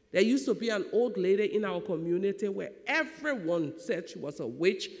 There used to be an old lady in our community where everyone said she was a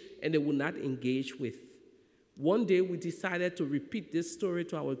witch and they would not engage with. One day, we decided to repeat this story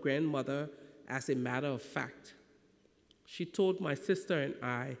to our grandmother as a matter of fact. She told my sister and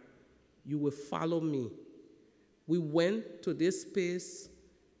I, you will follow me. We went to this space.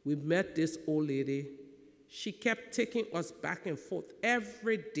 We met this old lady. She kept taking us back and forth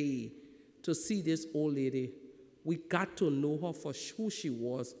every day to see this old lady. We got to know her for who she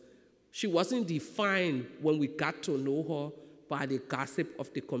was. She wasn't defined when we got to know her by the gossip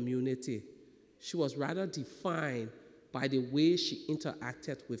of the community. She was rather defined by the way she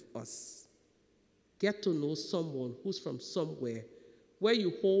interacted with us. Get to know someone who's from somewhere where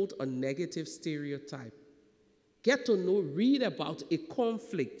you hold a negative stereotype. Get to know, read about a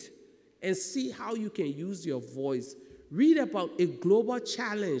conflict and see how you can use your voice. Read about a global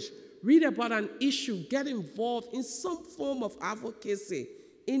challenge. Read about an issue. Get involved in some form of advocacy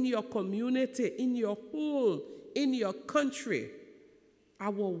in your community, in your home, in your country.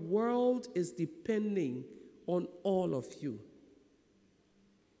 Our world is depending on all of you.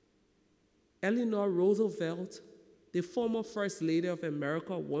 Eleanor Roosevelt, the former First Lady of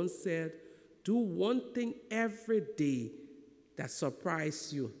America, once said, "Do one thing every day that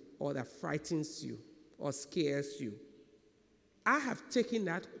surprises you or that frightens you or scares you." I have taken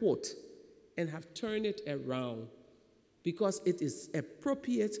that quote and have turned it around because it is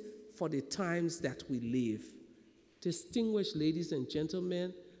appropriate for the times that we live. Distinguished ladies and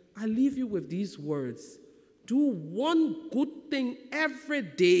gentlemen, I leave you with these words. Do one good thing every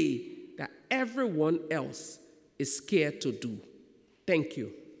day that everyone else is scared to do. Thank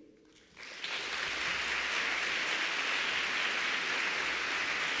you.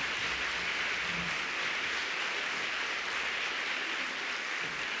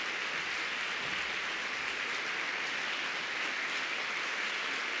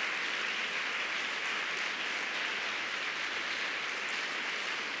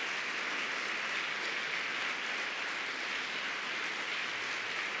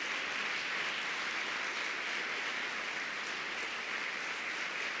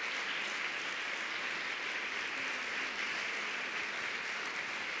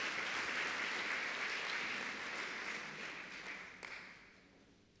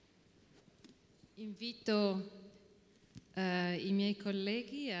 Invito i miei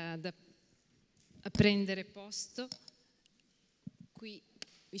colleghi a prendere posto qui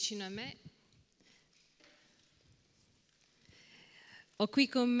vicino a me. Ho qui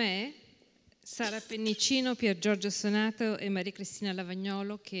con me Sara Pennicino, Pier Giorgio Sonato e Maria Cristina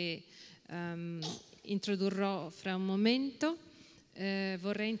Lavagnolo che introdurrò fra un momento.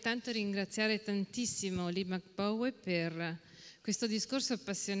 Vorrei intanto ringraziare tantissimo Leymah Gbowee per questo discorso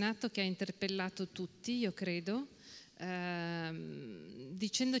appassionato che ha interpellato tutti, io credo,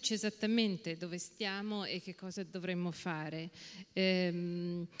 dicendoci esattamente dove stiamo e che cosa dovremmo fare.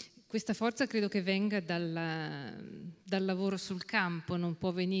 Questa forza credo che venga dal lavoro sul campo, non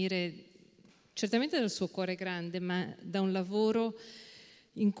può venire certamente dal suo cuore grande, ma da un lavoro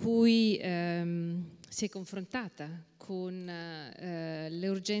in cui si è confrontata con le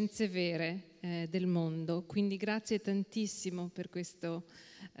urgenze vere del mondo. Quindi grazie tantissimo per questo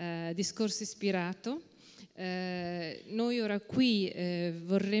discorso ispirato. Noi ora qui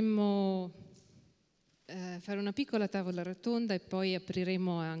vorremmo fare una piccola tavola rotonda e poi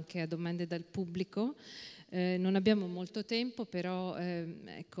apriremo anche a domande dal pubblico. Non abbiamo molto tempo, però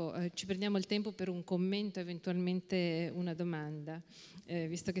ci prendiamo il tempo per un commento, eventualmente una domanda,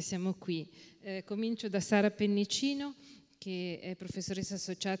 visto che siamo qui. Comincio da Sara Pennicino, che è professoressa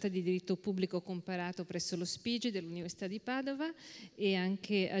associata di diritto pubblico comparato presso l'Ospite dell'Università di Padova e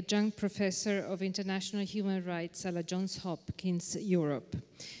anche Adjunct Professor of International Human Rights alla Johns Hopkins Europe.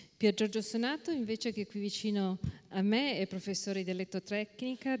 Pier Giorgio Sonato, invece, che è qui vicino a me, è professore di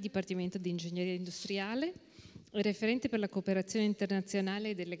elettrotecnica, Dipartimento di Ingegneria Industriale, è referente per la cooperazione internazionale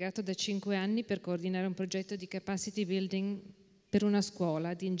e delegato da 5 anni per coordinare un progetto di capacity building per una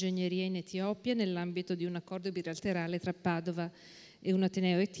scuola di ingegneria in Etiopia nell'ambito di un accordo bilaterale tra Padova e un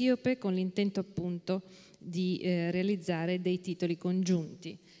Ateneo etiope con l'intento appunto di realizzare dei titoli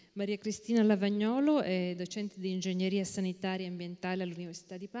congiunti. Maria Cristina Lavagnolo è docente di ingegneria sanitaria e ambientale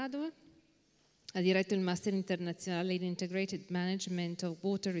all'Università di Padova, ha diretto il Master internazionale in Integrated Management of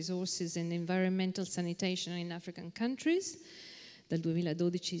Water Resources and Environmental Sanitation in African Countries dal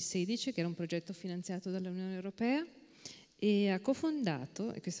 2012-16, che era un progetto finanziato dall'Unione Europea, e ha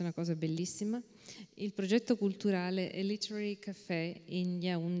cofondato, e questa è una cosa bellissima, il progetto culturale A Literary Café in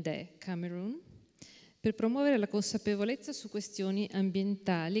Yaoundé, Camerun, per promuovere la consapevolezza su questioni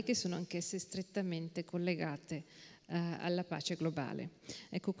ambientali che sono anch'esse strettamente collegate alla pace globale.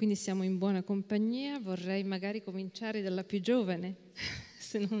 Ecco, quindi siamo in buona compagnia. Vorrei magari cominciare dalla più giovane,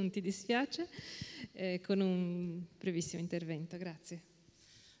 se non ti dispiace, con un brevissimo intervento. Grazie.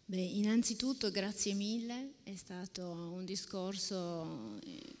 Beh, innanzitutto grazie mille, è stato un discorso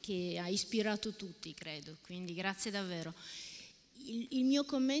che ha ispirato tutti, credo, quindi grazie davvero. Il mio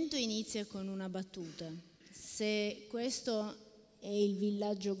commento inizia con una battuta. Se questo è il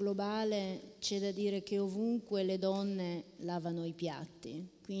villaggio globale, c'è da dire che ovunque le donne lavano i piatti,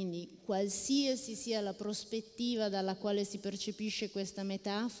 quindi qualsiasi sia la prospettiva dalla quale si percepisce questa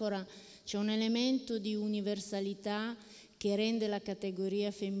metafora, c'è un elemento di universalità che rende la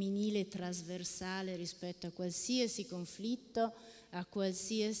categoria femminile trasversale rispetto a qualsiasi conflitto, a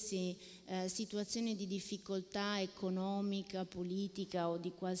qualsiasi situazione di difficoltà economica, politica o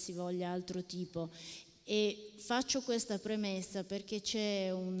di qualsivoglia altro tipo. E faccio questa premessa perché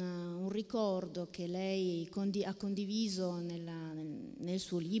c'è un ricordo che lei ha condiviso nel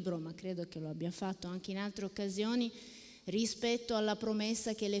suo libro, ma credo che lo abbia fatto anche in altre occasioni, rispetto alla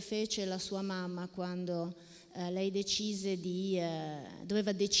promessa che le fece la sua mamma quando lei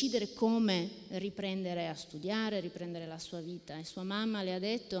doveva decidere come riprendere a studiare, riprendere la sua vita, e sua mamma le ha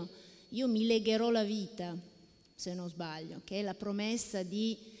detto: io mi legherò la vita, se non sbaglio, che è la promessa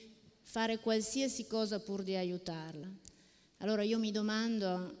di fare qualsiasi cosa pur di aiutarla. Allora io mi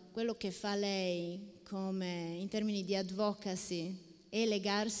domando, quello che fa lei come in termini di advocacy è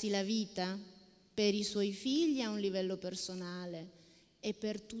legarsi la vita per i suoi figli a un livello personale e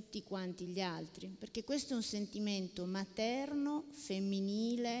per tutti quanti gli altri, perché questo è un sentimento materno,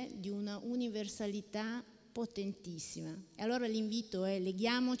 femminile, di una universalità potentissima. E allora l'invito è: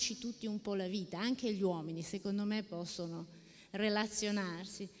 leghiamoci tutti un po' la vita, anche gli uomini secondo me possono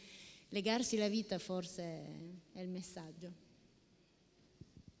relazionarsi. Legarsi la vita forse è il messaggio.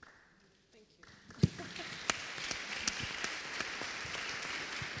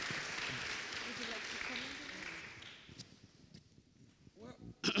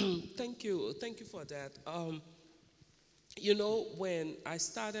 Thank you for that. You know, when I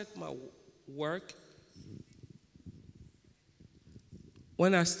started my work,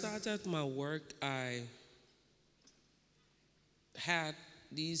 I had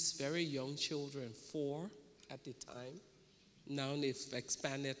these very young children, 4 at the time. Now they've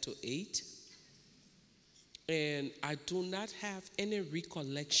expanded to 8. And I do not have any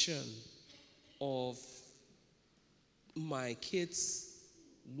recollection of my kids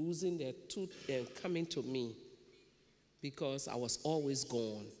losing their tooth and coming to me, because I was always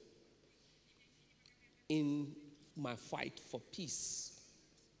gone in my fight for peace.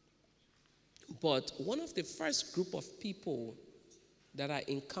 But one of the first group of people that I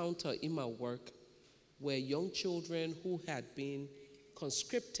encountered in my work were young children who had been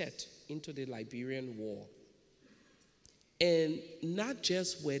conscripted into the Liberian War. And not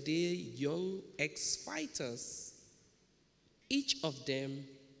just were they young ex-fighters, each of them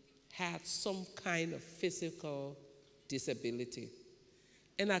had some kind of physical disability.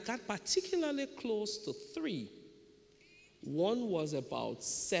 And I got particularly close to 3. One was about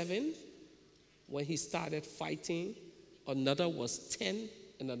 7 when he started fighting, another was 10,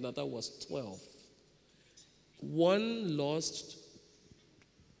 and another was 12.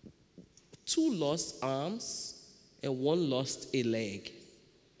 Two lost arms, and one lost a leg.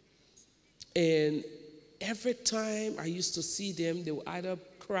 And every time I used to see them, they would either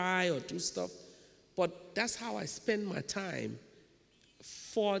cry or do stuff, but that's how I spend my time.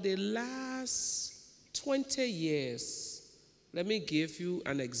 For the last 20 years, let me give you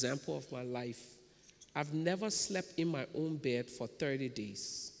an example of my life. I've never slept in my own bed for 30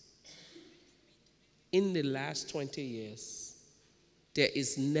 days. In the last 20 years, there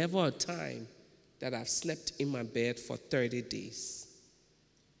is never a time that I've slept in my bed for 30 days.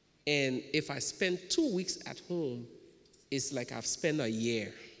 And if I spend 2 weeks at home, it's like I've spent a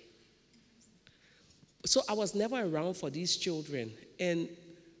year. So I was never around for these children. And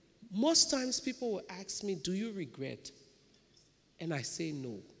most times people will ask me, do you regret? And I say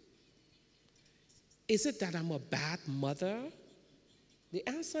no. Is it that I'm a bad mother? The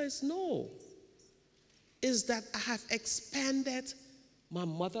answer is no. Is that I have expanded my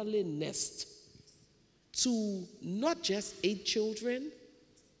motherly nest to not just 8 children,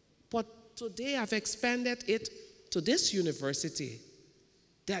 but today I've expanded it to this university,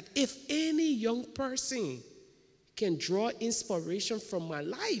 that if any young person can draw inspiration from my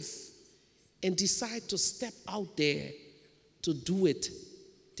life and decide to step out there to do it,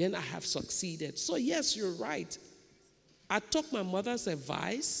 then I have succeeded. So yes, you're right. I took my mother's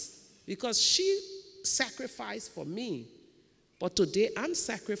advice because she sacrificed for me. But today I'm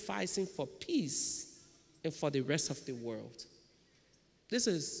sacrificing for peace and for the rest of the world. This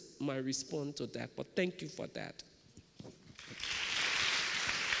is my response to that, but thank you for that.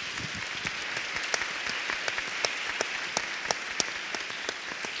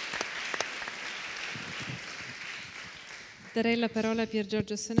 Darei la parola a Pier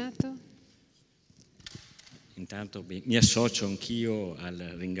Giorgio Sonato. Intanto mi associo anch'io al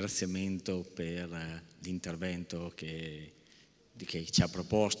ringraziamento per l'intervento che ci ha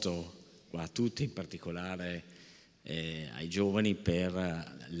proposto a tutti, in particolare ai giovani, per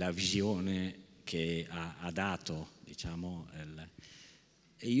la visione che ha dato, diciamo.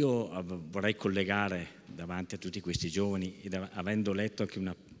 Io vorrei collegare davanti a tutti questi giovani, avendo letto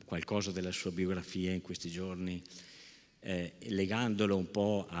anche qualcosa della sua biografia in questi giorni, legandolo un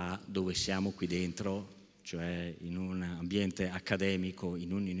po' a dove siamo qui dentro, cioè in un ambiente accademico,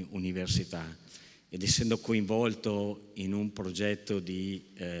 in un'università, ed essendo coinvolto in un progetto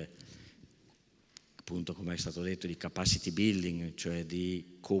di, appunto come è stato detto, di capacity building, cioè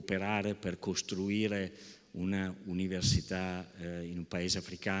di cooperare per costruire una università in un paese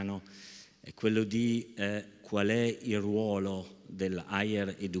africano, è quello di qual è il ruolo del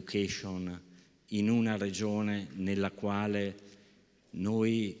higher education in una regione nella quale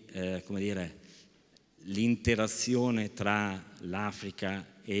noi, come dire, l'interazione tra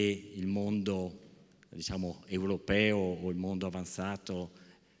l'Africa e il mondo, diciamo, europeo o il mondo avanzato,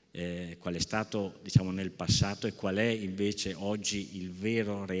 qual è stato, diciamo, nel passato e qual è invece oggi il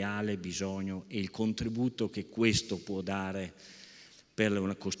vero, reale bisogno e il contributo che questo può dare per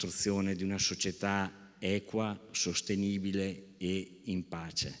una costruzione di una società equa, sostenibile e in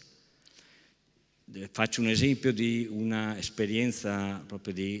pace. Faccio un esempio di una esperienza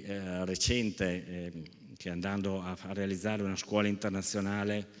proprio di recente, che andando a realizzare una scuola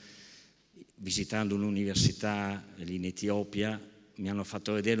internazionale, visitando un'università lì in Etiopia, mi hanno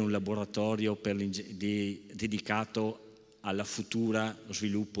fatto vedere un laboratorio dedicato alla futura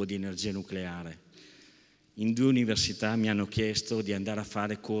sviluppo di energia nucleare. In 2 università mi hanno chiesto di andare a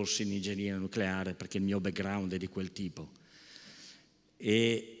fare corsi in ingegneria nucleare perché il mio background è di quel tipo.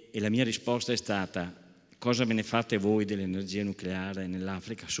 E la mia risposta è stata: cosa ve ne fate voi dell'energia nucleare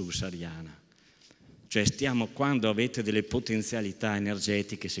nell'Africa subsahariana? Cioè quando avete delle potenzialità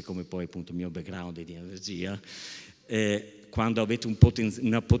energetiche, siccome poi appunto il mio background è di energia, quando avete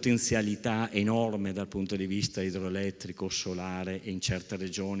una potenzialità enorme dal punto di vista idroelettrico, solare e in certe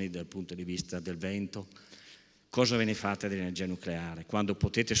regioni dal punto di vista del vento, cosa ve ne fate dell'energia nucleare? Quando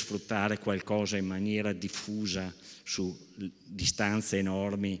potete sfruttare qualcosa in maniera diffusa su distanze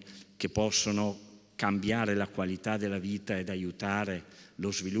enormi che possono cambiare la qualità della vita ed aiutare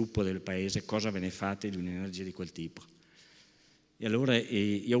lo sviluppo del paese, cosa ve ne fate di un'energia di quel tipo? E allora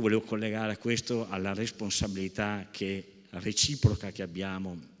io volevo collegare questo alla responsabilità reciproca che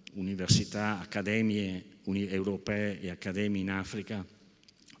abbiamo, università, accademie europee e accademie in Africa,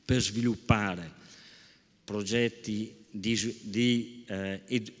 per sviluppare progetti di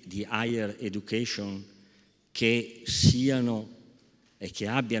higher education che siano e che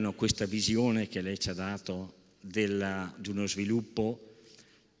abbiano questa visione che lei ci ha dato di uno sviluppo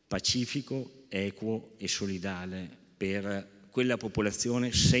pacifico, equo e solidale per quella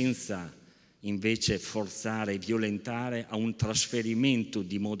popolazione, senza invece forzare e violentare a un trasferimento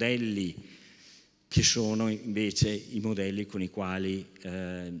di modelli che sono invece i modelli con i quali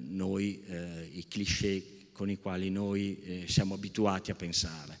i cliché con i quali noi siamo abituati a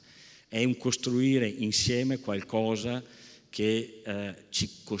pensare. È un costruire insieme qualcosa che ci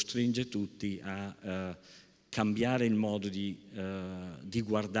costringe tutti a cambiare il modo di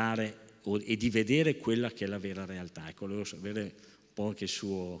guardare e di vedere quella che è la vera realtà. Ecco, volevo sapere un po' anche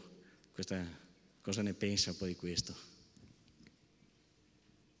cosa ne pensa poi di questo.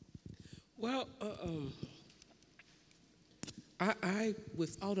 Well, I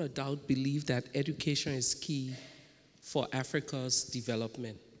without a doubt believe that education is key for Africa's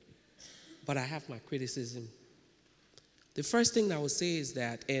development, but I have my criticism. The first thing I would say is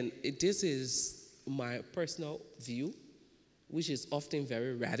that, and this is my personal view, which is often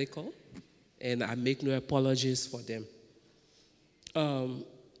very radical, and I make no apologies for them.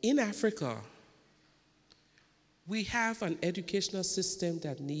 In Africa, we have an educational system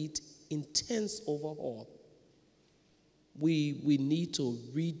that needs intense overhaul. We need to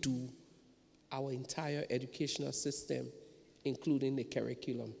redo our entire educational system, including the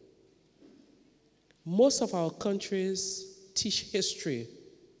curriculum. Most of our countries teach history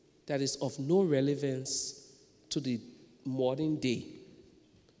that is of no relevance to the modern day.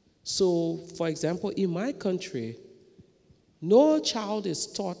 So, for example, in my country, no child is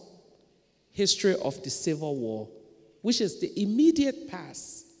taught history of the Civil War, which is the immediate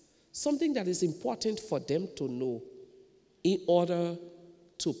past, something that is important for them to know in order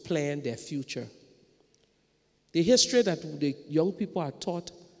to plan their future. The history that the young people are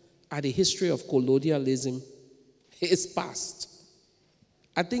taught are the history of colonialism is past.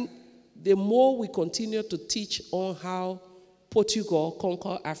 I think the more we continue to teach on how Portugal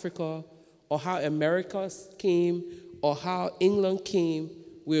conquered Africa, or how America came, or how England came,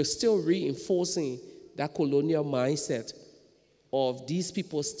 we're still reinforcing that colonial mindset of these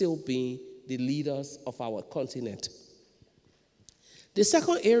people still being the leaders of our continent. The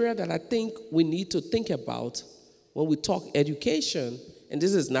second area that I think we need to think about when we talk education, and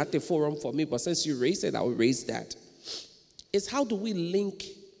this is not the forum for me, but since you raised it, I will raise that, is how do we link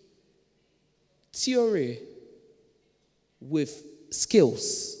theory with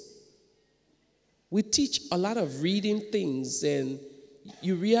skills? We teach a lot of reading things, and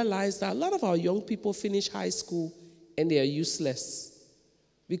you realize that a lot of our young people finish high school and they are useless.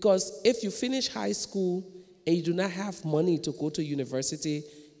 Because if you finish high school and you do not have money to go to university,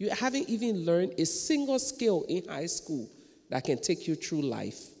 You haven't even learned a single skill in high school that can take you through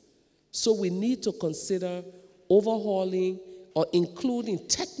life. So we need to consider overhauling or including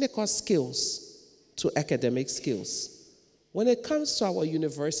technical skills to academic skills. When it comes to our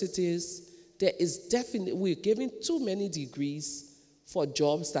universities, there is definitely, we're giving too many degrees for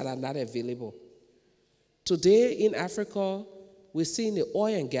jobs that are not available. Today in Africa, we're seeing the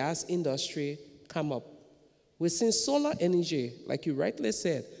oil and gas industry come up. We're seeing solar energy, like you rightly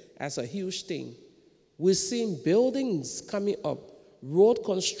said, as a huge thing. We're seeing buildings coming up, road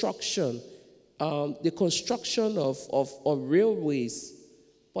construction, the construction of railways,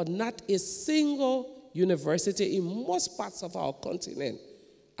 but not a single university in most parts of our continent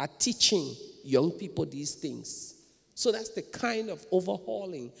are teaching young people these things. So that's the kind of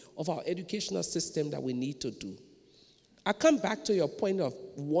overhauling of our educational system that we need to do. I come back to your point of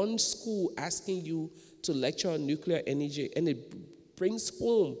one school asking you to lecture on nuclear energy, and it brings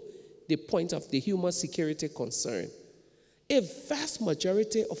home the point of the human security concern. A vast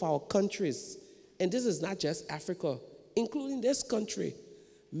majority of our countries, and this is not just Africa, including this country,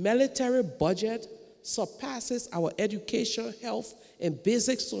 military budget surpasses our education, health, and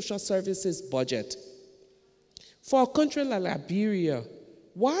basic social services budget. For a country like Liberia,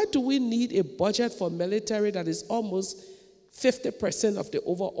 why do we need a budget for military that is almost 50% of the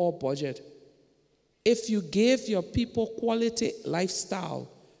overall budget? If you give your people quality lifestyle,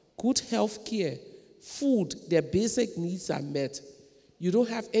 good health care, food, their basic needs are met, you don't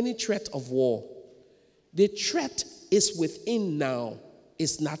have any threat of war. The threat is within now,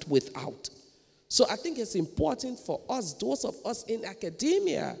 it's not without. So I think it's important for us, those of us in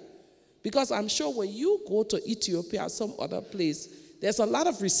academia, because I'm sure when you go to Ethiopia or some other place, there's a lot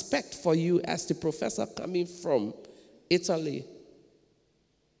of respect for you as the professor coming from Italy.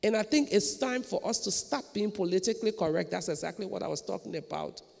 And I think it's time for us to stop being politically correct. That's exactly what I was talking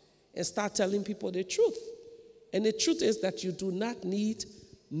about. And start telling people the truth. And the truth is that you do not need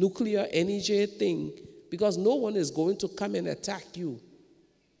nuclear energy thing, because no one is going to come and attack you.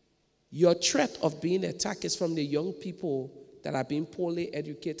 Your threat of being attacked is from the young people that are being poorly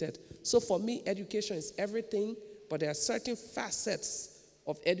educated. So for me, education is everything, but there are certain facets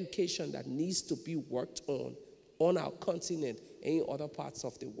of education that needs to be worked on our continent and in other parts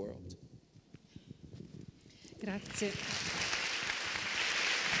of the world. Grazie.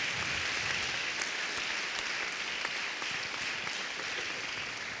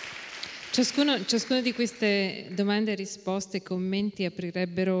 Ciascuna di queste domande e risposte, commenti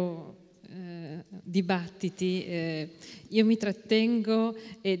aprirebbero dibattiti. Io mi trattengo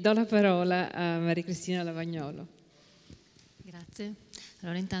e do la parola a Maria Cristina Lavagnolo. Grazie.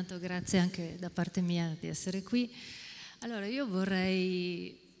 Allora intanto grazie anche da parte mia di essere qui. Allora io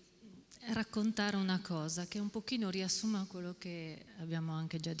vorrei raccontare una cosa che un pochino riassuma quello che abbiamo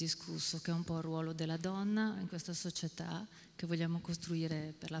anche già discusso, che è un po' il ruolo della donna in questa società che vogliamo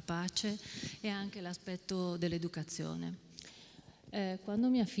costruire per la pace, e anche l'aspetto dell'educazione. Quando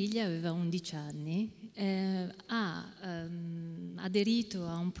mia figlia aveva 11 anni ha aderito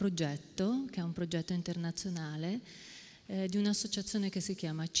a un progetto, che è un progetto internazionale, di un'associazione che si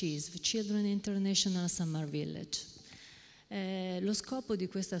chiama CISV, Children International Summer Village. Lo scopo di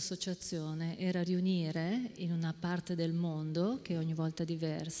questa associazione era riunire in una parte del mondo, che è ogni volta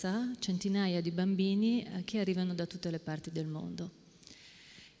diversa, centinaia di bambini che arrivano da tutte le parti del mondo.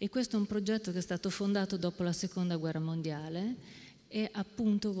 E questo è un progetto che è stato fondato dopo la Seconda Guerra Mondiale e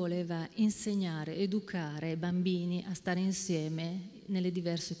appunto voleva insegnare, educare i bambini a stare insieme nelle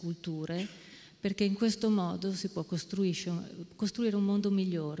diverse culture, perché in questo modo si può costruire un mondo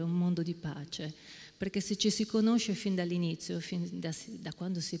migliore, un mondo di pace. Perché se ci si conosce fin dall'inizio, fin da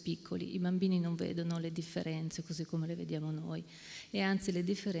quando si è piccoli, i bambini non vedono le differenze così come le vediamo noi, e anzi le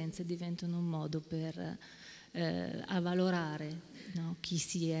differenze diventano un modo per avvalorare, no, chi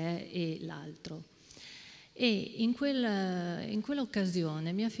si è e l'altro. E in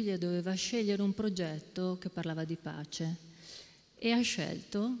quell'occasione mia figlia doveva scegliere un progetto che parlava di pace e ha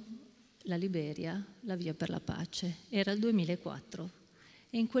scelto la Liberia, la via per la pace. Era il 2004.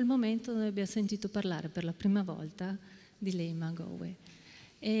 E in quel momento noi abbiamo sentito parlare per la prima volta di Leymah Gbowee.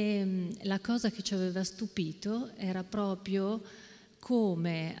 E la cosa che ci aveva stupito era proprio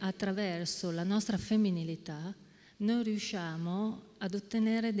come attraverso la nostra femminilità noi riusciamo ad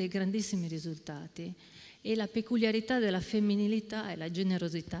ottenere dei grandissimi risultati. E la peculiarità della femminilità è la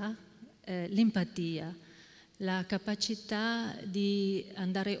generosità, l'empatia, la capacità di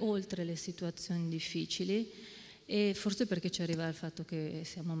andare oltre le situazioni difficili, e forse perché ci arriva il fatto che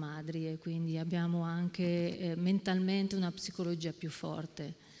siamo madri e quindi abbiamo anche mentalmente una psicologia più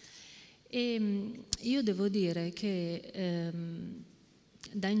forte. E io devo dire che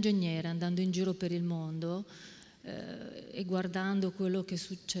da ingegnere, andando in giro per il mondo e guardando quello che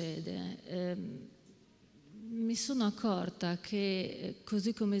succede, mi sono accorta che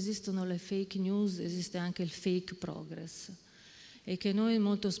così come esistono le fake news, esiste anche il fake progress, e che noi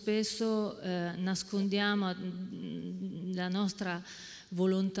molto spesso nascondiamo la nostra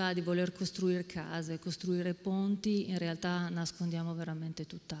volontà di voler costruire case, costruire ponti, in realtà nascondiamo veramente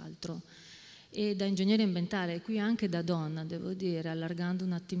tutt'altro. E da ingegnere ambientale, qui anche da donna, devo dire, allargando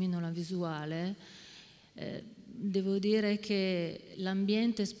un attimino la visuale, devo dire che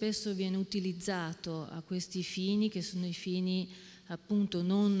l'ambiente spesso viene utilizzato a questi fini, che sono i fini appunto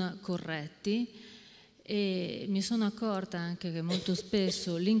non corretti, e mi sono accorta anche che molto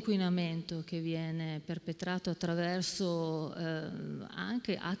spesso l'inquinamento che viene perpetrato attraverso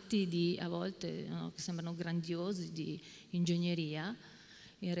anche atti a volte che sembrano grandiosi di ingegneria,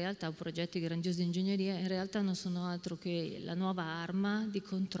 in realtà progetti grandiosi di ingegneria, in realtà non sono altro che la nuova arma di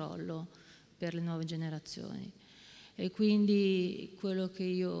controllo per le nuove generazioni. E quindi quello che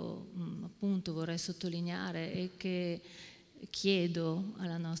io appunto vorrei sottolineare è che chiedo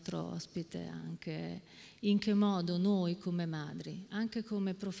alla nostra ospite anche in che modo noi come madri, anche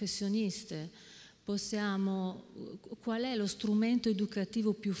come professioniste, qual è lo strumento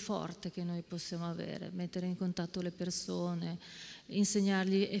educativo più forte che noi possiamo avere, mettere in contatto le persone,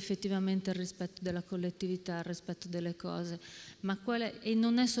 insegnargli effettivamente il rispetto della collettività, il rispetto delle cose, e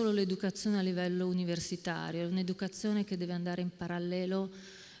non è solo l'educazione a livello universitario, è un'educazione che deve andare in parallelo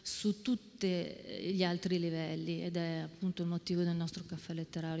su tutti gli altri livelli, ed è appunto il motivo del nostro caffè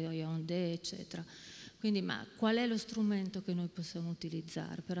letterario a Yaoundé, eccetera. Quindi, ma qual è lo strumento che noi possiamo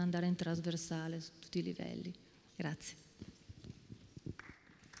utilizzare per andare in trasversale su tutti i livelli? Grazie.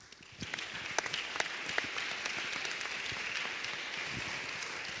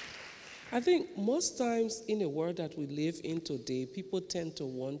 I think most times in the world that we live in today, people tend to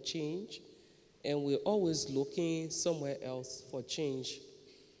want change, and we're always looking somewhere else for change.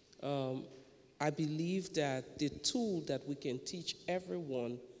 I believe that the tool that we can teach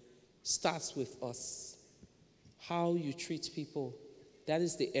everyone starts with us. How you treat people, that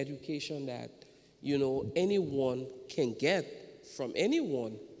is the education that, you know, anyone can get from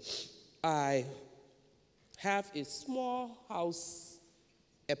anyone. I have a small house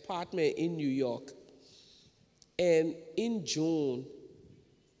apartment in New York, and in June,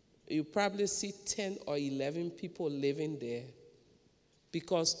 you probably see 10 or 11 people living there,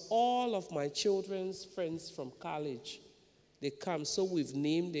 because all of my children's friends from college, they come. So we've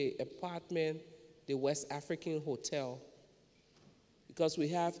named the apartment the West African Hotel, because we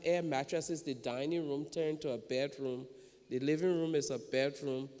have air mattresses. The dining room turned to a bedroom. The living room is a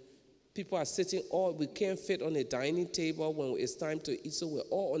bedroom. People are sitting we can't fit on a dining table when it's time to eat, so we're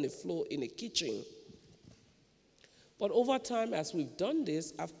all on the floor in the kitchen. But over time, as we've done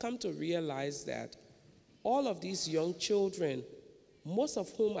this, I've come to realize that all of these young children, most of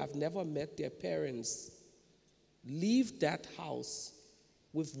whom have never met their parents, leave that house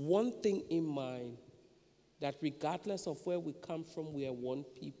with one thing in mind, that regardless of where we come from, we are one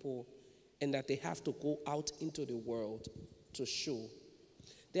people, and that they have to go out into the world to show.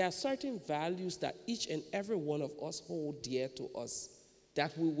 There are certain values that each and every one of us hold dear to us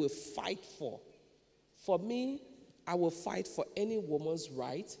that we will fight for. For me, I will fight for any woman's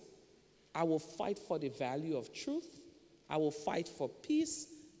right. I will fight for the value of truth. I will fight for peace.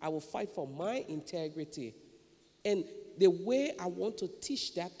 I will fight for my integrity. And the way I want to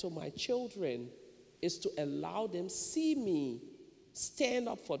teach that to my children is to allow them see me stand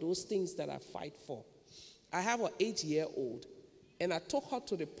up for those things that I fight for. I have an 8-year-old, and I took her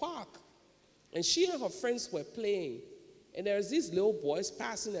to the park, and she and her friends were playing, and there's these little boys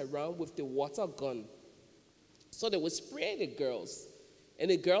passing around with the water gun. So they would spray the girls, and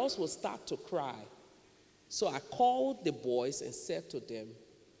the girls would start to cry. So I called the boys and said to them,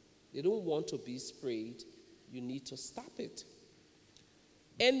 they don't want to be sprayed. You need to stop it.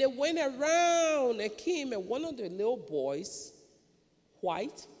 And they went around and came, and one of the little boys,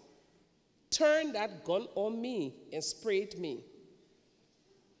 white, turned that gun on me and sprayed me.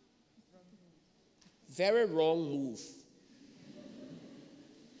 Very wrong move.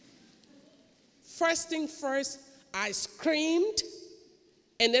 First thing first, I screamed,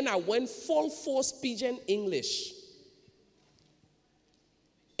 and then I went full force pidgin English.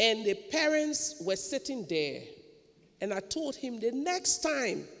 And the parents were sitting there, and I told him, the next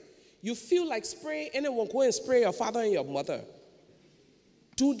time you feel like spraying anyone, go and spray your father and your mother.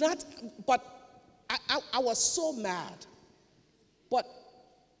 Do not, but I was so mad. But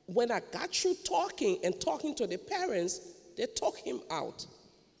when I got through talking to the parents, they took him out.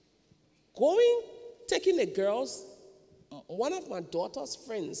 Taking the girls one of my daughter's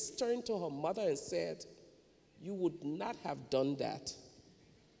friends turned to her mother and said, "You would not have done that.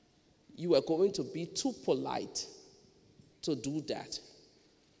 You are going to be too polite to do that."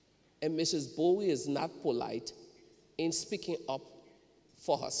 And Mrs. Gbowee is not polite in speaking up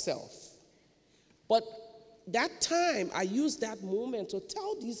for herself. But that time, I used that moment to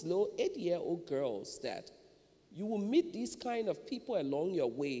tell these little 8-year-old girls that you will meet these kind of people along your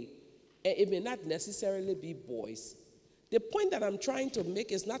way, and it may not necessarily be boys. The point that I'm trying to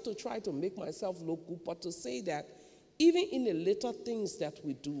make is not to try to make myself look good, but to say that even in the little things that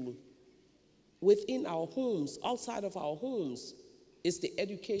we do, within our homes, outside of our homes, is the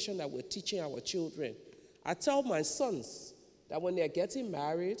education that we're teaching our children. I tell my sons that when they're getting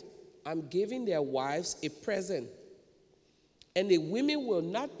married, I'm giving their wives a present. And the women will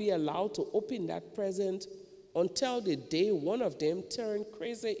not be allowed to open that present until the day one of them turned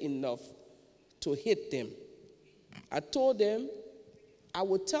crazy enough to hit them. I told them, I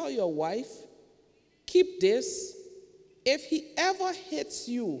will tell your wife, keep this. If he ever hits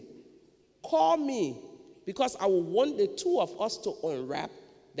you, call me, because I will want the two of us to unwrap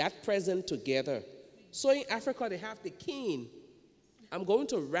that present together. So in Africa, they have the cane. I'm going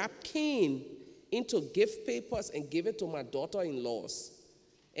to wrap cane into gift papers and give it to my daughter-in-laws.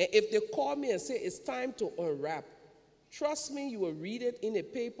 And if they call me and say it's time to unwrap, trust me, you will read it in the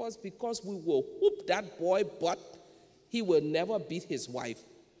papers, because we will whoop that boy, but he will never beat his wife.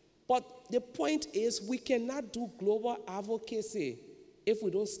 But the point is, we cannot do global advocacy if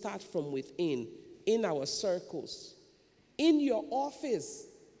we don't start from within, in our circles, in your office.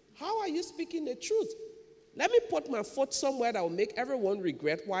 How are you speaking the truth? Let me put my foot somewhere that will make everyone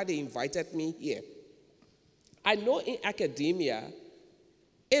regret why they invited me here. I know in academia,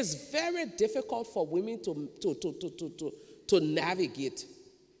 it's very difficult for women to navigate.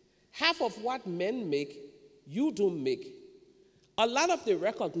 Half of what men make, you don't make. A lot of the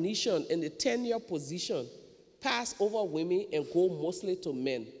recognition in the tenure position pass over women and go mostly to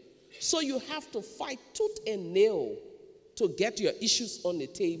men. So you have to fight tooth and nail to get your issues on the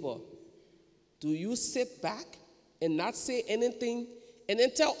table. Do you sit back and not say anything and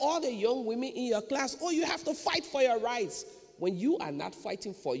then tell all the young women in your class, oh, you have to fight for your rights, when you are not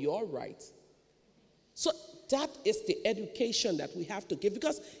fighting for your rights? So that is the education that we have to give,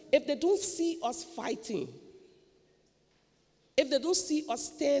 because if they don't see us fighting, if they don't see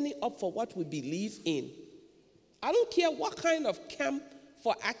us standing up for what we believe in, I don't care what kind of camp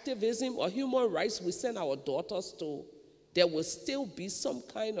for activism or human rights we send our daughters to, there will still be some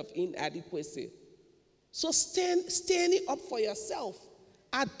kind of inadequacy. So standing up for yourself.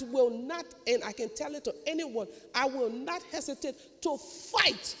 I will not, and I can tell it to anyone, I will not hesitate to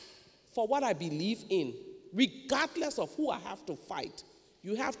fight for what I believe in, regardless of who I have to fight.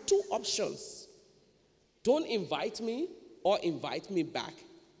 You have two options. Don't invite me or invite me back.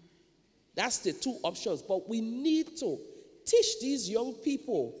 That's the two options. But we need to teach these young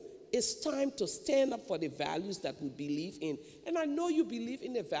people it's time to stand up for the values that we believe in. And I know you believe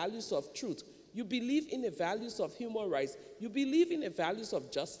in the values of truth. You believe in the values of human rights. You believe in the values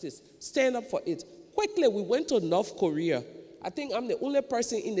of justice. Stand up for it. Quickly, we went to North Korea. I think I'm the only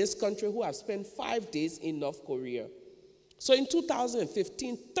person in this country who have spent 5 days in North Korea. So in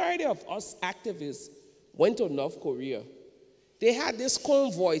 2015, 30 of us activists went to North Korea. They had this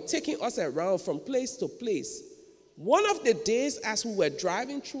convoy taking us around from place to place. One of the days, as we were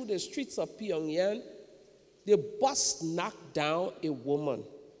driving through the streets of Pyongyang, the bus knocked down a woman.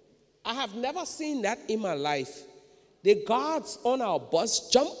 I have never seen that in my life. The guards on our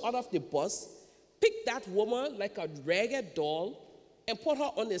bus jumped out of the bus, picked that woman like a ragged doll, and put her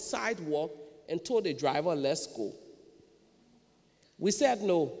on the sidewalk and told the driver, let's go. We said,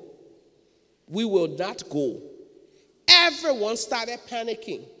 no, we will not go. Everyone started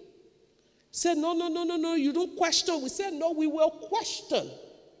panicking. Said, no, you don't question. We said, no, we will question.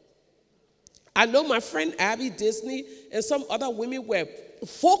 I know my friend Abby Disney and some other women were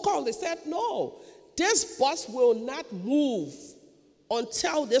vocal. They said, no, this bus will not move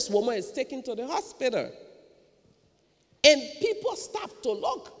until this woman is taken to the hospital. And people stopped to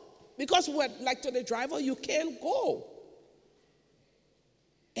look because we're like to the driver, you can't go.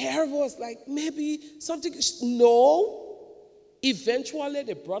 Everyone was like, maybe something. No. Eventually,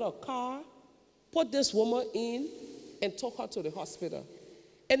 they brought a car, put this woman in, and took her to the hospital.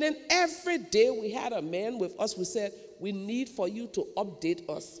 And then every day we had a man with us. We said, we need for you to update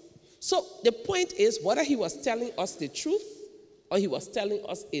us. So the point is, whether he was telling us the truth or he was telling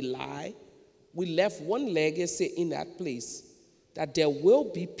us a lie, we left one legacy in that place, that there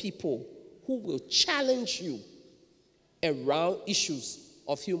will be people who will challenge you around issues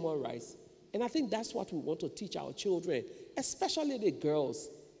of human rights. And I think that's what we want to teach our children. especially the girls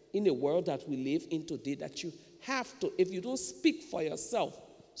in the world that we live in today, that you have to, if you don't speak for yourself,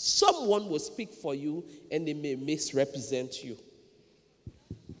 someone will speak for you and they may misrepresent you.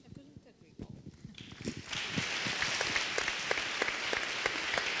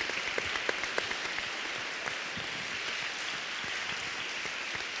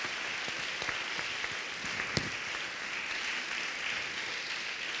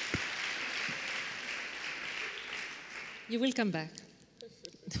 You will come back.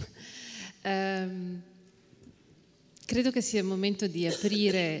 Credo che sia il momento di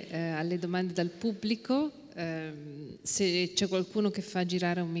aprire alle domande dal pubblico. Se c'è qualcuno che fa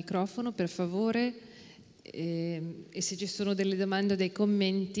girare un microfono, per favore, e se ci sono delle domande o dei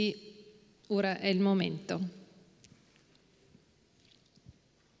commenti, ora è il momento.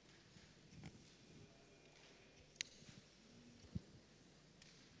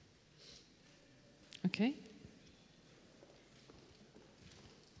 Ok?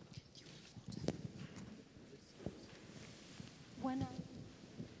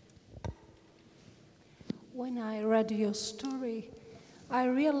 When I read your story, I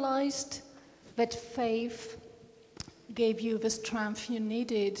realized that faith gave you the strength you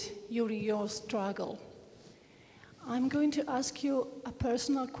needed during your struggle. I'm going to ask you a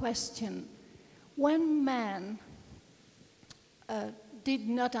personal question. When men did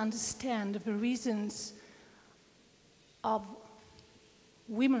not understand the reasons of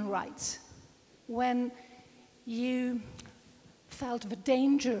women's rights, when you felt the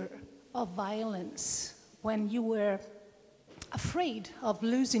danger of violence, when you were afraid of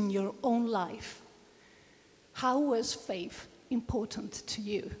losing your own life, how was faith important to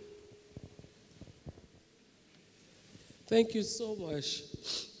you? Thank you so much.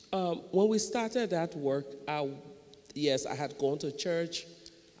 When we started that work, yes, I had gone to church,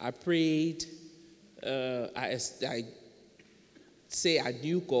 I prayed, I say I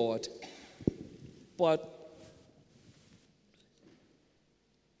knew God, but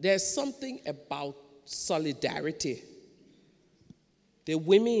there's something about solidarity. The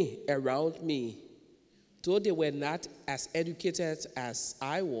women around me, though they were not as educated as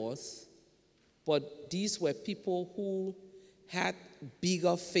I was, but these were people who had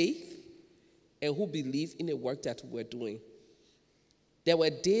bigger faith and who believed in the work that we were doing. There were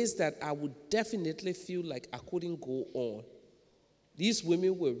days that I would definitely feel like I couldn't go on. These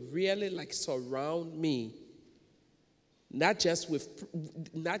women would really like surround me, not just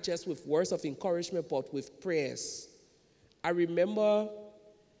with words of encouragement, but with prayers. I remember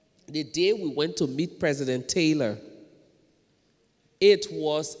the day we went to meet President Taylor. It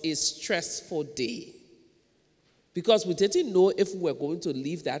was a stressful day because we didn't know if we were going to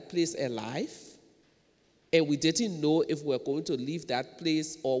leave that place alive, and we didn't know if we were going to leave that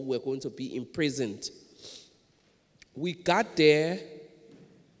place or we were going to be imprisoned. We got there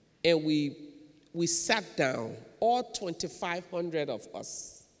and we sat down, all 2,500 of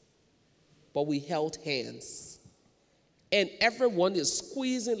us, but we held hands. And everyone is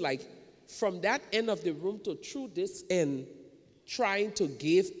squeezing, like, from that end of the room to through this end, trying to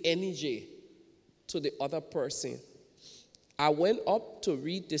give energy to the other person. I went up to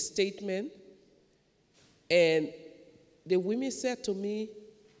read the statement, and the women said to me,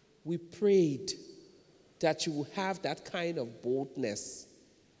 we prayed that you would have that kind of boldness.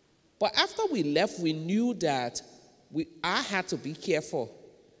 But after we left, we knew that I had to be careful.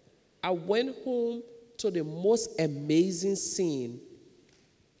 I went home to the most amazing scene.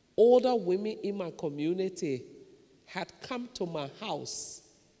 Older women in my community had come to my house,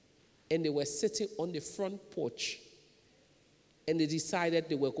 and they were sitting on the front porch, and they decided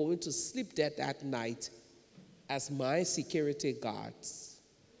they were going to sleep there that night as my security guards.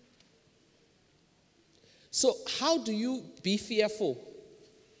 So how do you be fearful?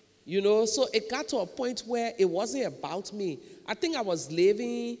 You know, so it got to a point where it wasn't about me. I think I was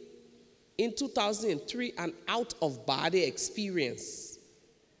living in 2003 an out-of-body experience.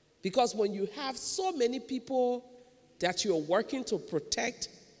 Because when you have so many people that you're working to protect,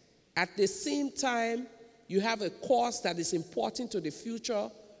 at the same time, you have a cause that is important to the future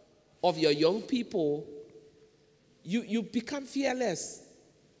of your young people, you become fearless.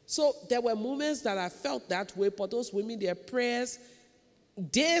 So there were moments that I felt that way, but those women, their prayers,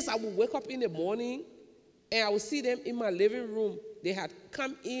 days I would wake up in the morning and I would see them in my living room. They had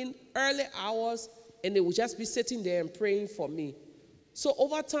come in early hours and they would just be sitting there and praying for me. So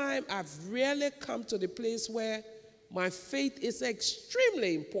over time, I've really come to the place where my faith is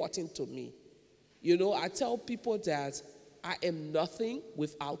extremely important to me. You know, I tell people that I am nothing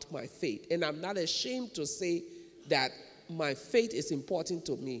without my faith. And I'm not ashamed to say that my faith is important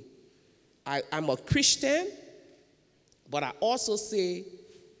to me. I'm a Christian, But I also say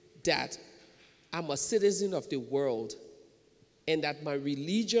that I'm a citizen of the world and that my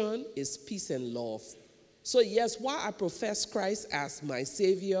religion is peace and love. So yes, while I profess Christ as my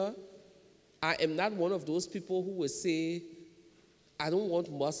Savior, I am not one of those people who will say, I don't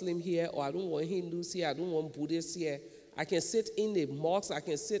want Muslim here, or I don't want Hindus here, I don't want Buddhists here. I can sit in the mosque, I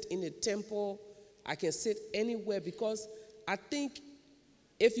can sit in the temple, I can sit anywhere, because I think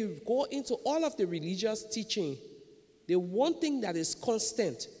if you go into all of the religious teaching, the one thing that is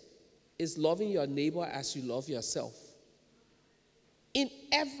constant is loving your neighbor as you love yourself. In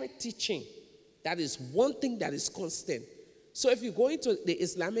every teaching, that is one thing that is constant. So if you go into the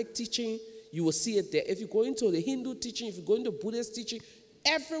Islamic teaching, you will see it there. If you go into the Hindu teaching, if you go into Buddhist teaching,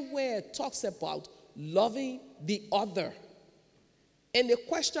 everywhere it talks about loving the other. And the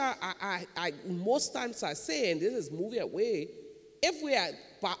question I most times I say, and this is moving away, if we are,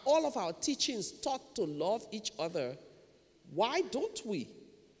 by all of our teachings, taught to love each other, why don't we?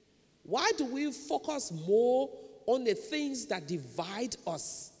 Why do we focus more on the things that divide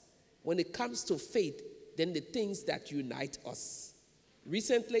us when it comes to faith than the things that unite us?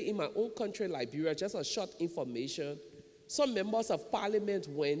 Recently, in my own country, Liberia, just a short information, some members of parliament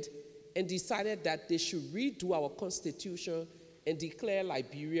went and decided that they should redo our constitution and declare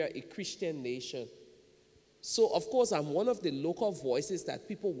Liberia a Christian nation. So, of course, I'm one of the local voices that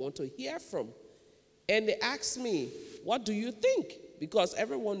people want to hear from. And they asked me, what do you think? Because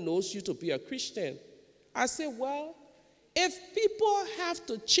everyone knows you to be a Christian. I said, well, if people have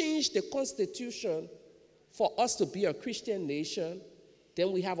to change the constitution for us to be a Christian nation,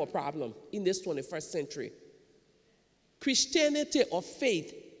 then we have a problem in this 21st century. Christianity or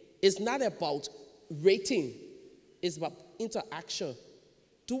faith is not about rating, it's about interaction.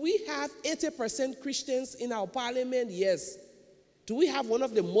 Do we have 80% Christians in our parliament? Yes. Do we have one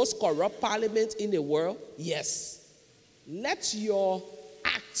of the most corrupt parliaments in the world? Yes. Let your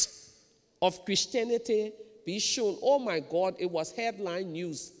act of Christianity be shown. Oh my God, it was headline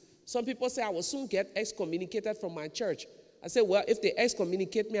news. Some people say I will soon get excommunicated from my church. I say, well, if they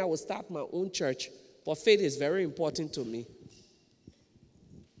excommunicate me, I will start my own church. But faith is very important to me.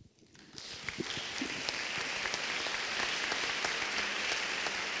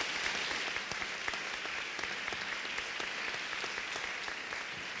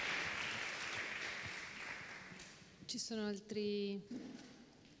 Ci sono altri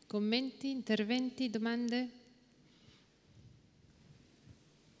commenti, interventi, domande?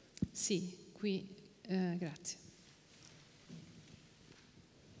 Sì, qui, grazie.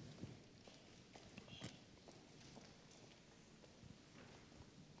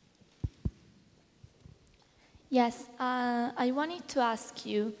 Yes, I wanted to ask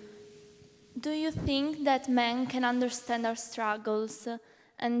you, do you think that men can understand our struggles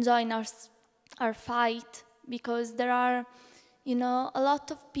and join our fight? Because there are, a lot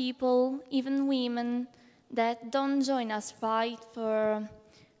of people, even women, that don't join us fight for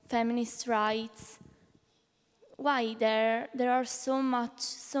feminist rights. Why? There are so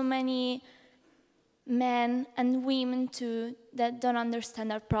many men and women too that don't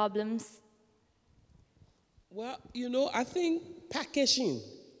understand our problems. Well, I think packaging,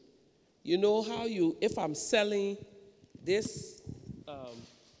 how if I'm selling this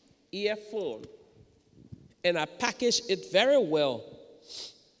earphone and I package it very well,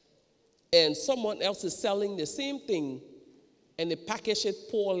 and someone else is selling the same thing and they package it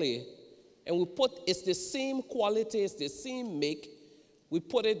poorly, and it's the same quality, it's the same make, we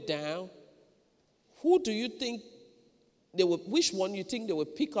put it down, who do you think which one you think they will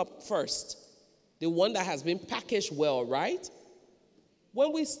pick up first? The one that has been packaged well, right?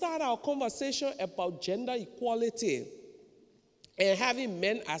 When we start our conversation about gender equality and having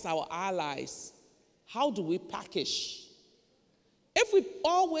men as our allies, how do we package? If we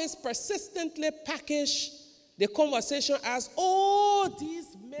always persistently package the conversation as, oh,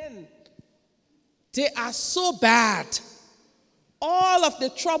 these men, they are so bad. All of the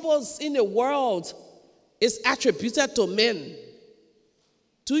troubles in the world is attributed to men.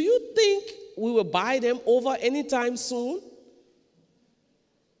 Do you think we will buy them over anytime soon?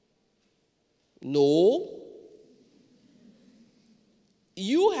 No.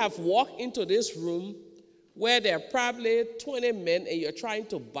 You have walked into this room where there are probably 20 men and you're trying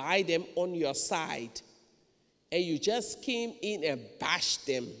to buy them on your side, and you just came in and bashed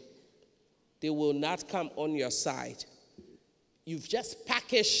them. They will not come on your side. You've just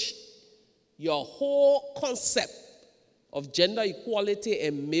packaged your whole concept of gender equality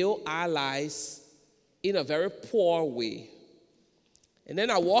and male allies in a very poor way. And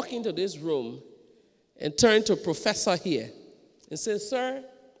then I walk into this room and turn to a professor here and say, sir,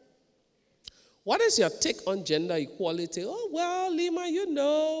 What is your take on gender equality? Oh, well, Leymah, you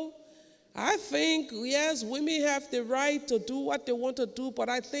know, I think, yes, women have the right to do what they want to do, but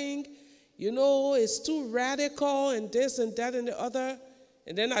I think, you know, it's too radical and this and that and the other.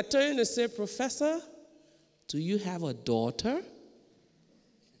 And then I turn and say, Professor, do you have a daughter?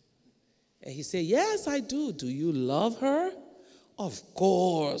 And he said, yes, I do. Do you love her? Of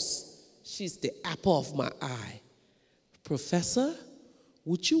course. She's the apple of my eye. Professor,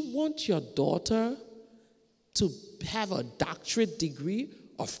 would you want your daughter to have a doctorate degree?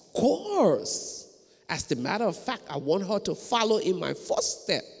 Of course. As a matter of fact, I want her to follow in my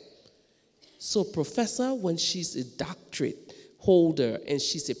footsteps. So, Professor, when she's a doctorate holder and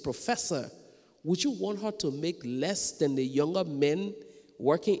she's a professor, would you want her to make less than the younger men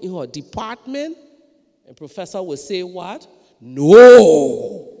working in her department? And Professor would say what?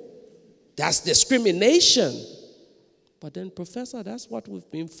 No, that's discrimination. But then, Professor, that's what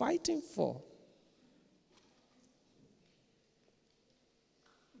we've been fighting for.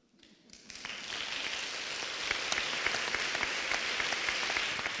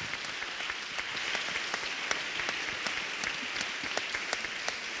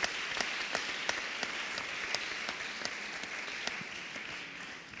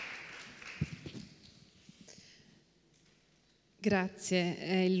 Grazie,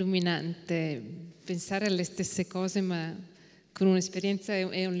 è illuminante pensare alle stesse cose ma con un'esperienza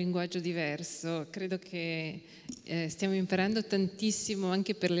e un linguaggio diverso. Credo che stiamo imparando tantissimo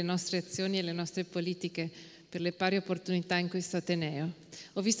anche per le nostre azioni e le nostre politiche per le pari opportunità in questo Ateneo.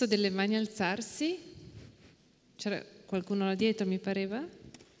 Ho visto delle mani alzarsi, c'era qualcuno là dietro mi pareva?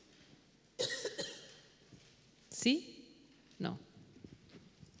 Sì? No.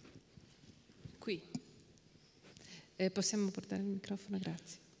 Qui. Possiamo portare il microfono,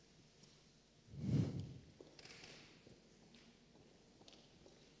 grazie.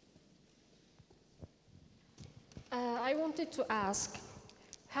 I wanted to ask,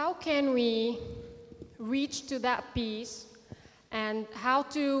 how can we reach to that peace and how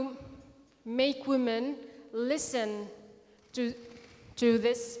to make women listen to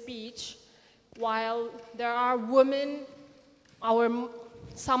this speech while there are women,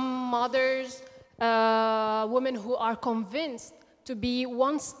 some mothers, women who are convinced to be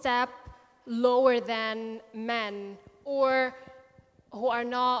one step lower than men, or who are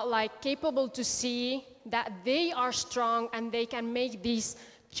not capable to see that they are strong and they can make these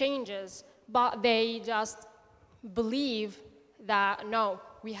changes, but they just believe that no,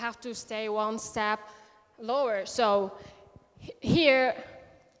 we have to stay one step lower. So here,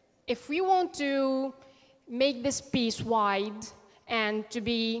 if we want to make this peace wide and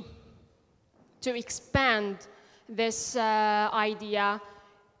to expand this idea,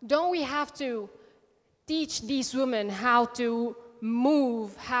 don't we have to teach these women how to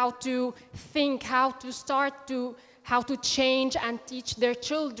move, how to think, how to change and teach their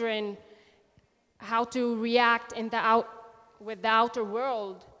children how to react with the outer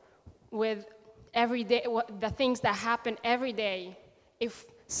world, with everyday, the things that happen every day. If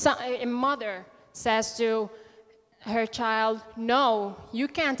a mother says to her child, no, you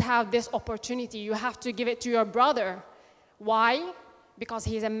can't have this opportunity, you have to give it to your brother. Why? Because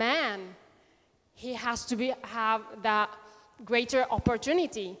he's a man. He has to have that greater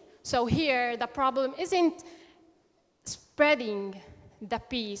opportunity. So here, the problem isn't spreading the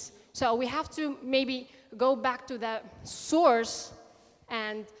peace. So we have to maybe go back to the source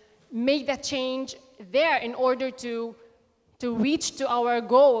and make that change there in order to reach to our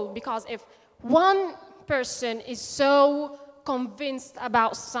goal. Because if one person is so convinced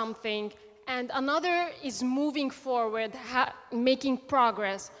about something and another is moving forward, making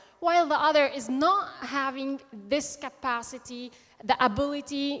progress, while the other is not having this capacity, the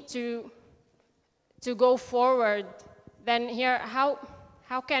ability to go forward, then here, how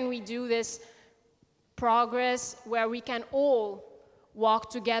can we do this progress where we can all walk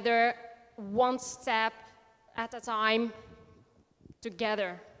together one step at a time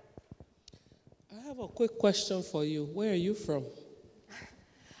together? I have a quick question for you. Where are you from?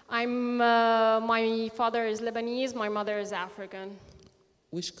 My father is Lebanese, my mother is African.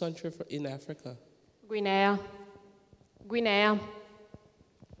 Which country in Africa? Guinea. Guinea?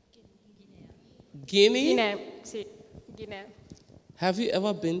 Guinea, sì, Guinea. Have you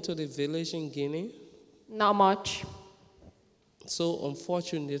ever been to the village in Guinea? Not much. So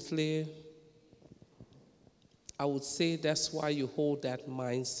unfortunately, I would say that's why you hold that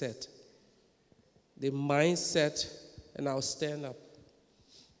mindset. The mindset, and I'll stand up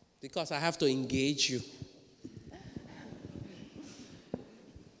because I have to engage you.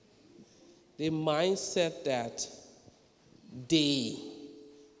 The mindset that they,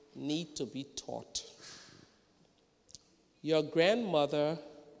 need to be taught. Your grandmother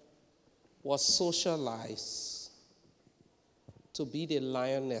was socialized to be the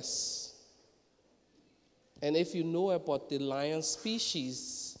lioness. And if you know about the lion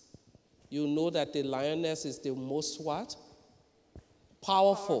species, you know that the lioness is the most what?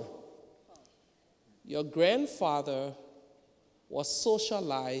 Powerful. Your grandfather was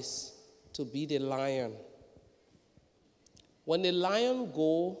socialized to be the lion. When the lion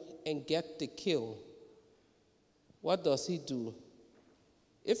go and get the kill, what does he do?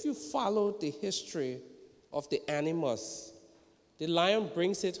 If you follow the history of the animals, the lion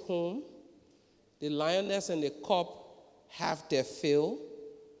brings it home, the lioness and the cub have their fill,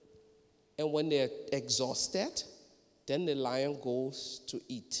 and when they're exhausted, then the lion goes to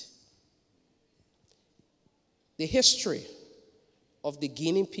eat. The history of the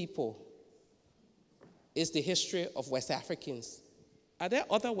Guinea people is the history of West Africans. Are there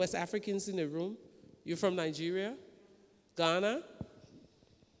other West Africans in the room? You're from Nigeria? Ghana?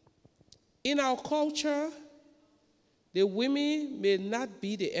 In our culture, the women may not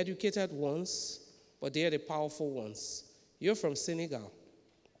be the educated ones, but they are the powerful ones. You're from Senegal.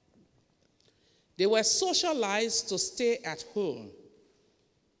 They were socialized to stay at home.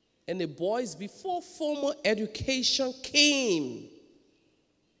 And the boys, before formal education came,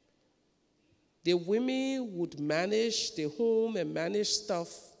 the women would manage the home and manage stuff,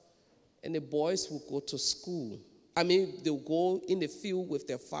 and the boys would go to school. They would go in the field with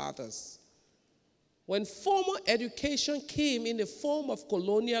their fathers. When formal education came in the form of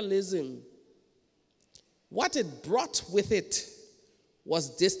colonialism, what it brought with it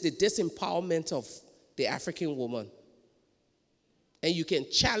was the disempowerment of the African woman. And you can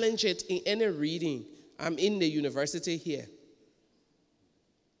challenge it in any reading. I'm in the university here.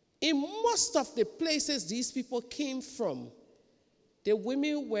 In most of the places these people came from, the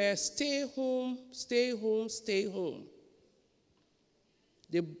women were stay home, stay home, stay home.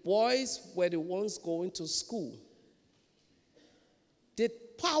 The boys were the ones going to school. The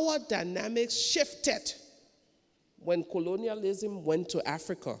power dynamics shifted when colonialism went to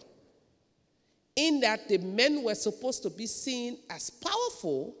Africa, in that the men were supposed to be seen as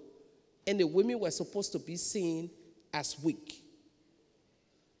powerful and the women were supposed to be seen as weak.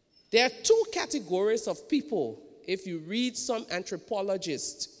 There are two categories of people, if you read some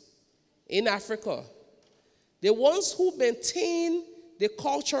anthropologists in Africa. The ones who maintain the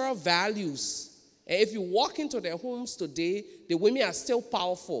cultural values, and if you walk into their homes today, the women are still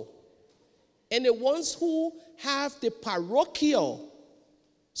powerful. And the ones who have the parochial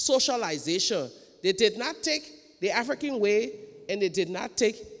socialization, they did not take the African way and they did not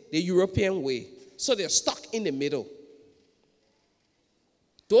take the European way. So they're stuck in the middle.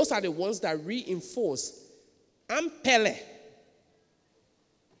 Those are the ones that reinforce. I'm Pele.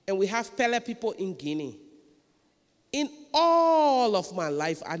 And we have Pele people in Guinea. In all of my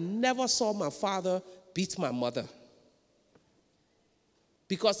life, I never saw my father beat my mother,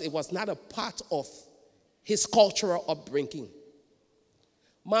 because it was not a part of his cultural upbringing.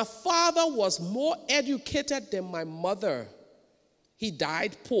 My father was more educated than my mother. He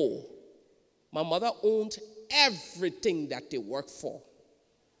died poor. My mother owned everything that they worked for.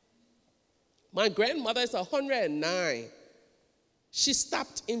 My grandmother is 109. She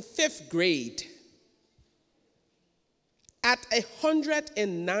stopped in 5th grade. At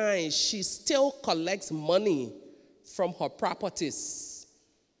 109, she still collects money from her properties,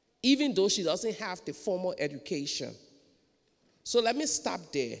 even though she doesn't have the formal education. So let me stop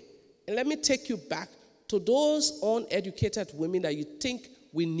there, and let me take you back to those uneducated women that you think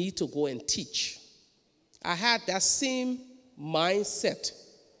we need to go and teach. I had that same mindset.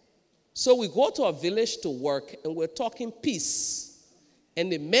 So we go to a village to work, and we're talking peace,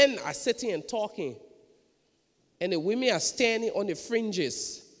 and the men are sitting and talking, and the women are standing on the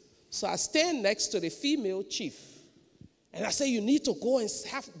fringes. So I stand next to the female chief, and I say, you need to go and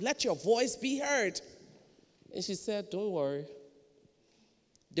let your voice be heard. And she said, don't worry.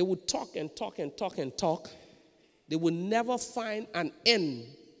 They would talk and talk and talk and talk. They would never find an end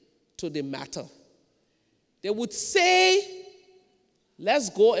to the matter. They would say, let's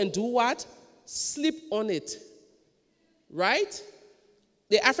go and do what? Sleep on it. Right?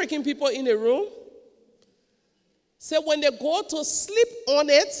 The African people in the room say when they go to sleep on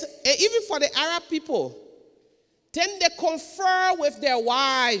it, and even for the Arab people, then they confer with their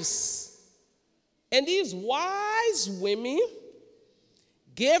wives. And these wise women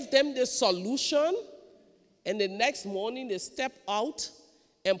gave them the solution, and the next morning they stepped out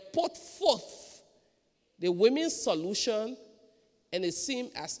and put forth the women's solution, and it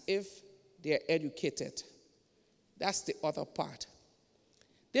seemed as if they're educated. That's the other part.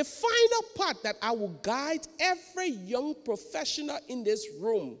 The final part that I will guide every young professional in this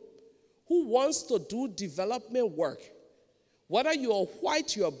room who wants to do development work, whether you're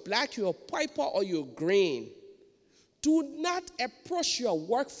white, you're black, you're piper, or you're green, do not approach your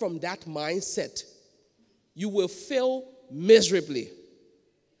work from that mindset. You will fail miserably.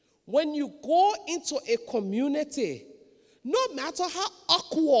 When you go into a community, no matter how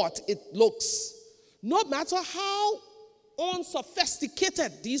awkward it looks, no matter how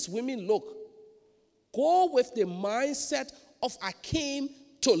unsophisticated these women look, go with the mindset of I came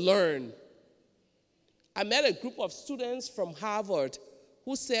to learn. I met a group of students from Harvard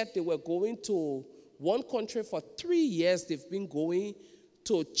who said they were going to one country for 3 years. They've been going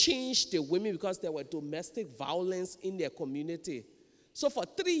to change the women because there were domestic violence in their community. So for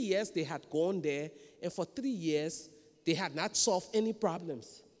 3 years they had gone there, and for 3 years they had not solved any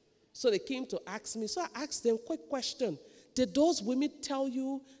problems. So they came to ask me. So I asked them, quick question. Did those women tell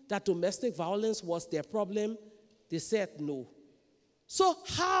you that domestic violence was their problem? They said no. So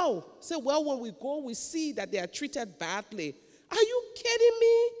how? I said, well, when we go, we see that they are treated badly. Are you kidding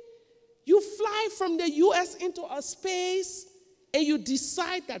me? You fly from the US into a space and you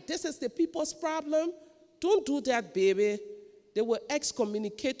decide that this is the people's problem? Don't do that, baby. They will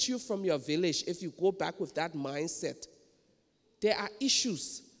excommunicate you from your village if you go back with that mindset. There are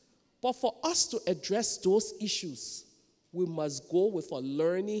issues. But for us to address those issues, we must go with a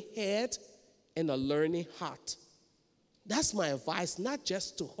learning head and a learning heart. That's my advice, not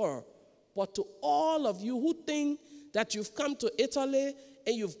just to her, but to all of you who think that you've come to Italy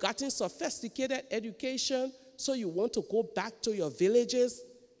and you've gotten sophisticated education, so you want to go back to your villages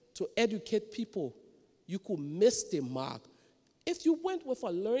to educate people. You could miss the mark. If you went with a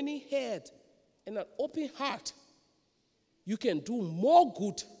learning head and an open heart, you can do more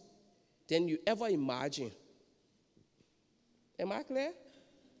good than you ever imagined. Am I clear?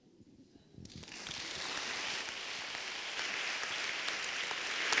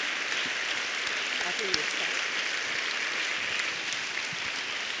 I think we'll start.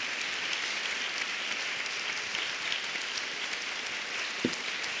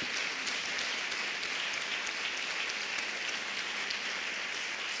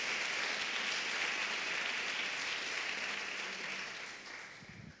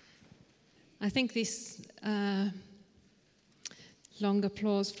 I think this long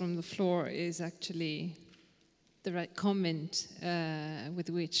applause from the floor is actually the right comment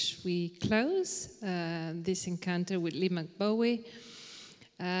with which we close this encounter with Leymah Gbowee.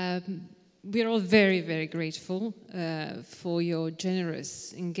 We're all very, very grateful for your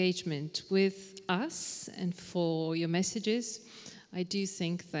generous engagement with us and for your messages. I do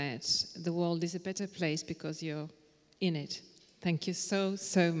think that the world is a better place because you're in it. Thank you so,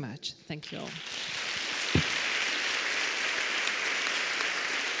 so much. Thank you all.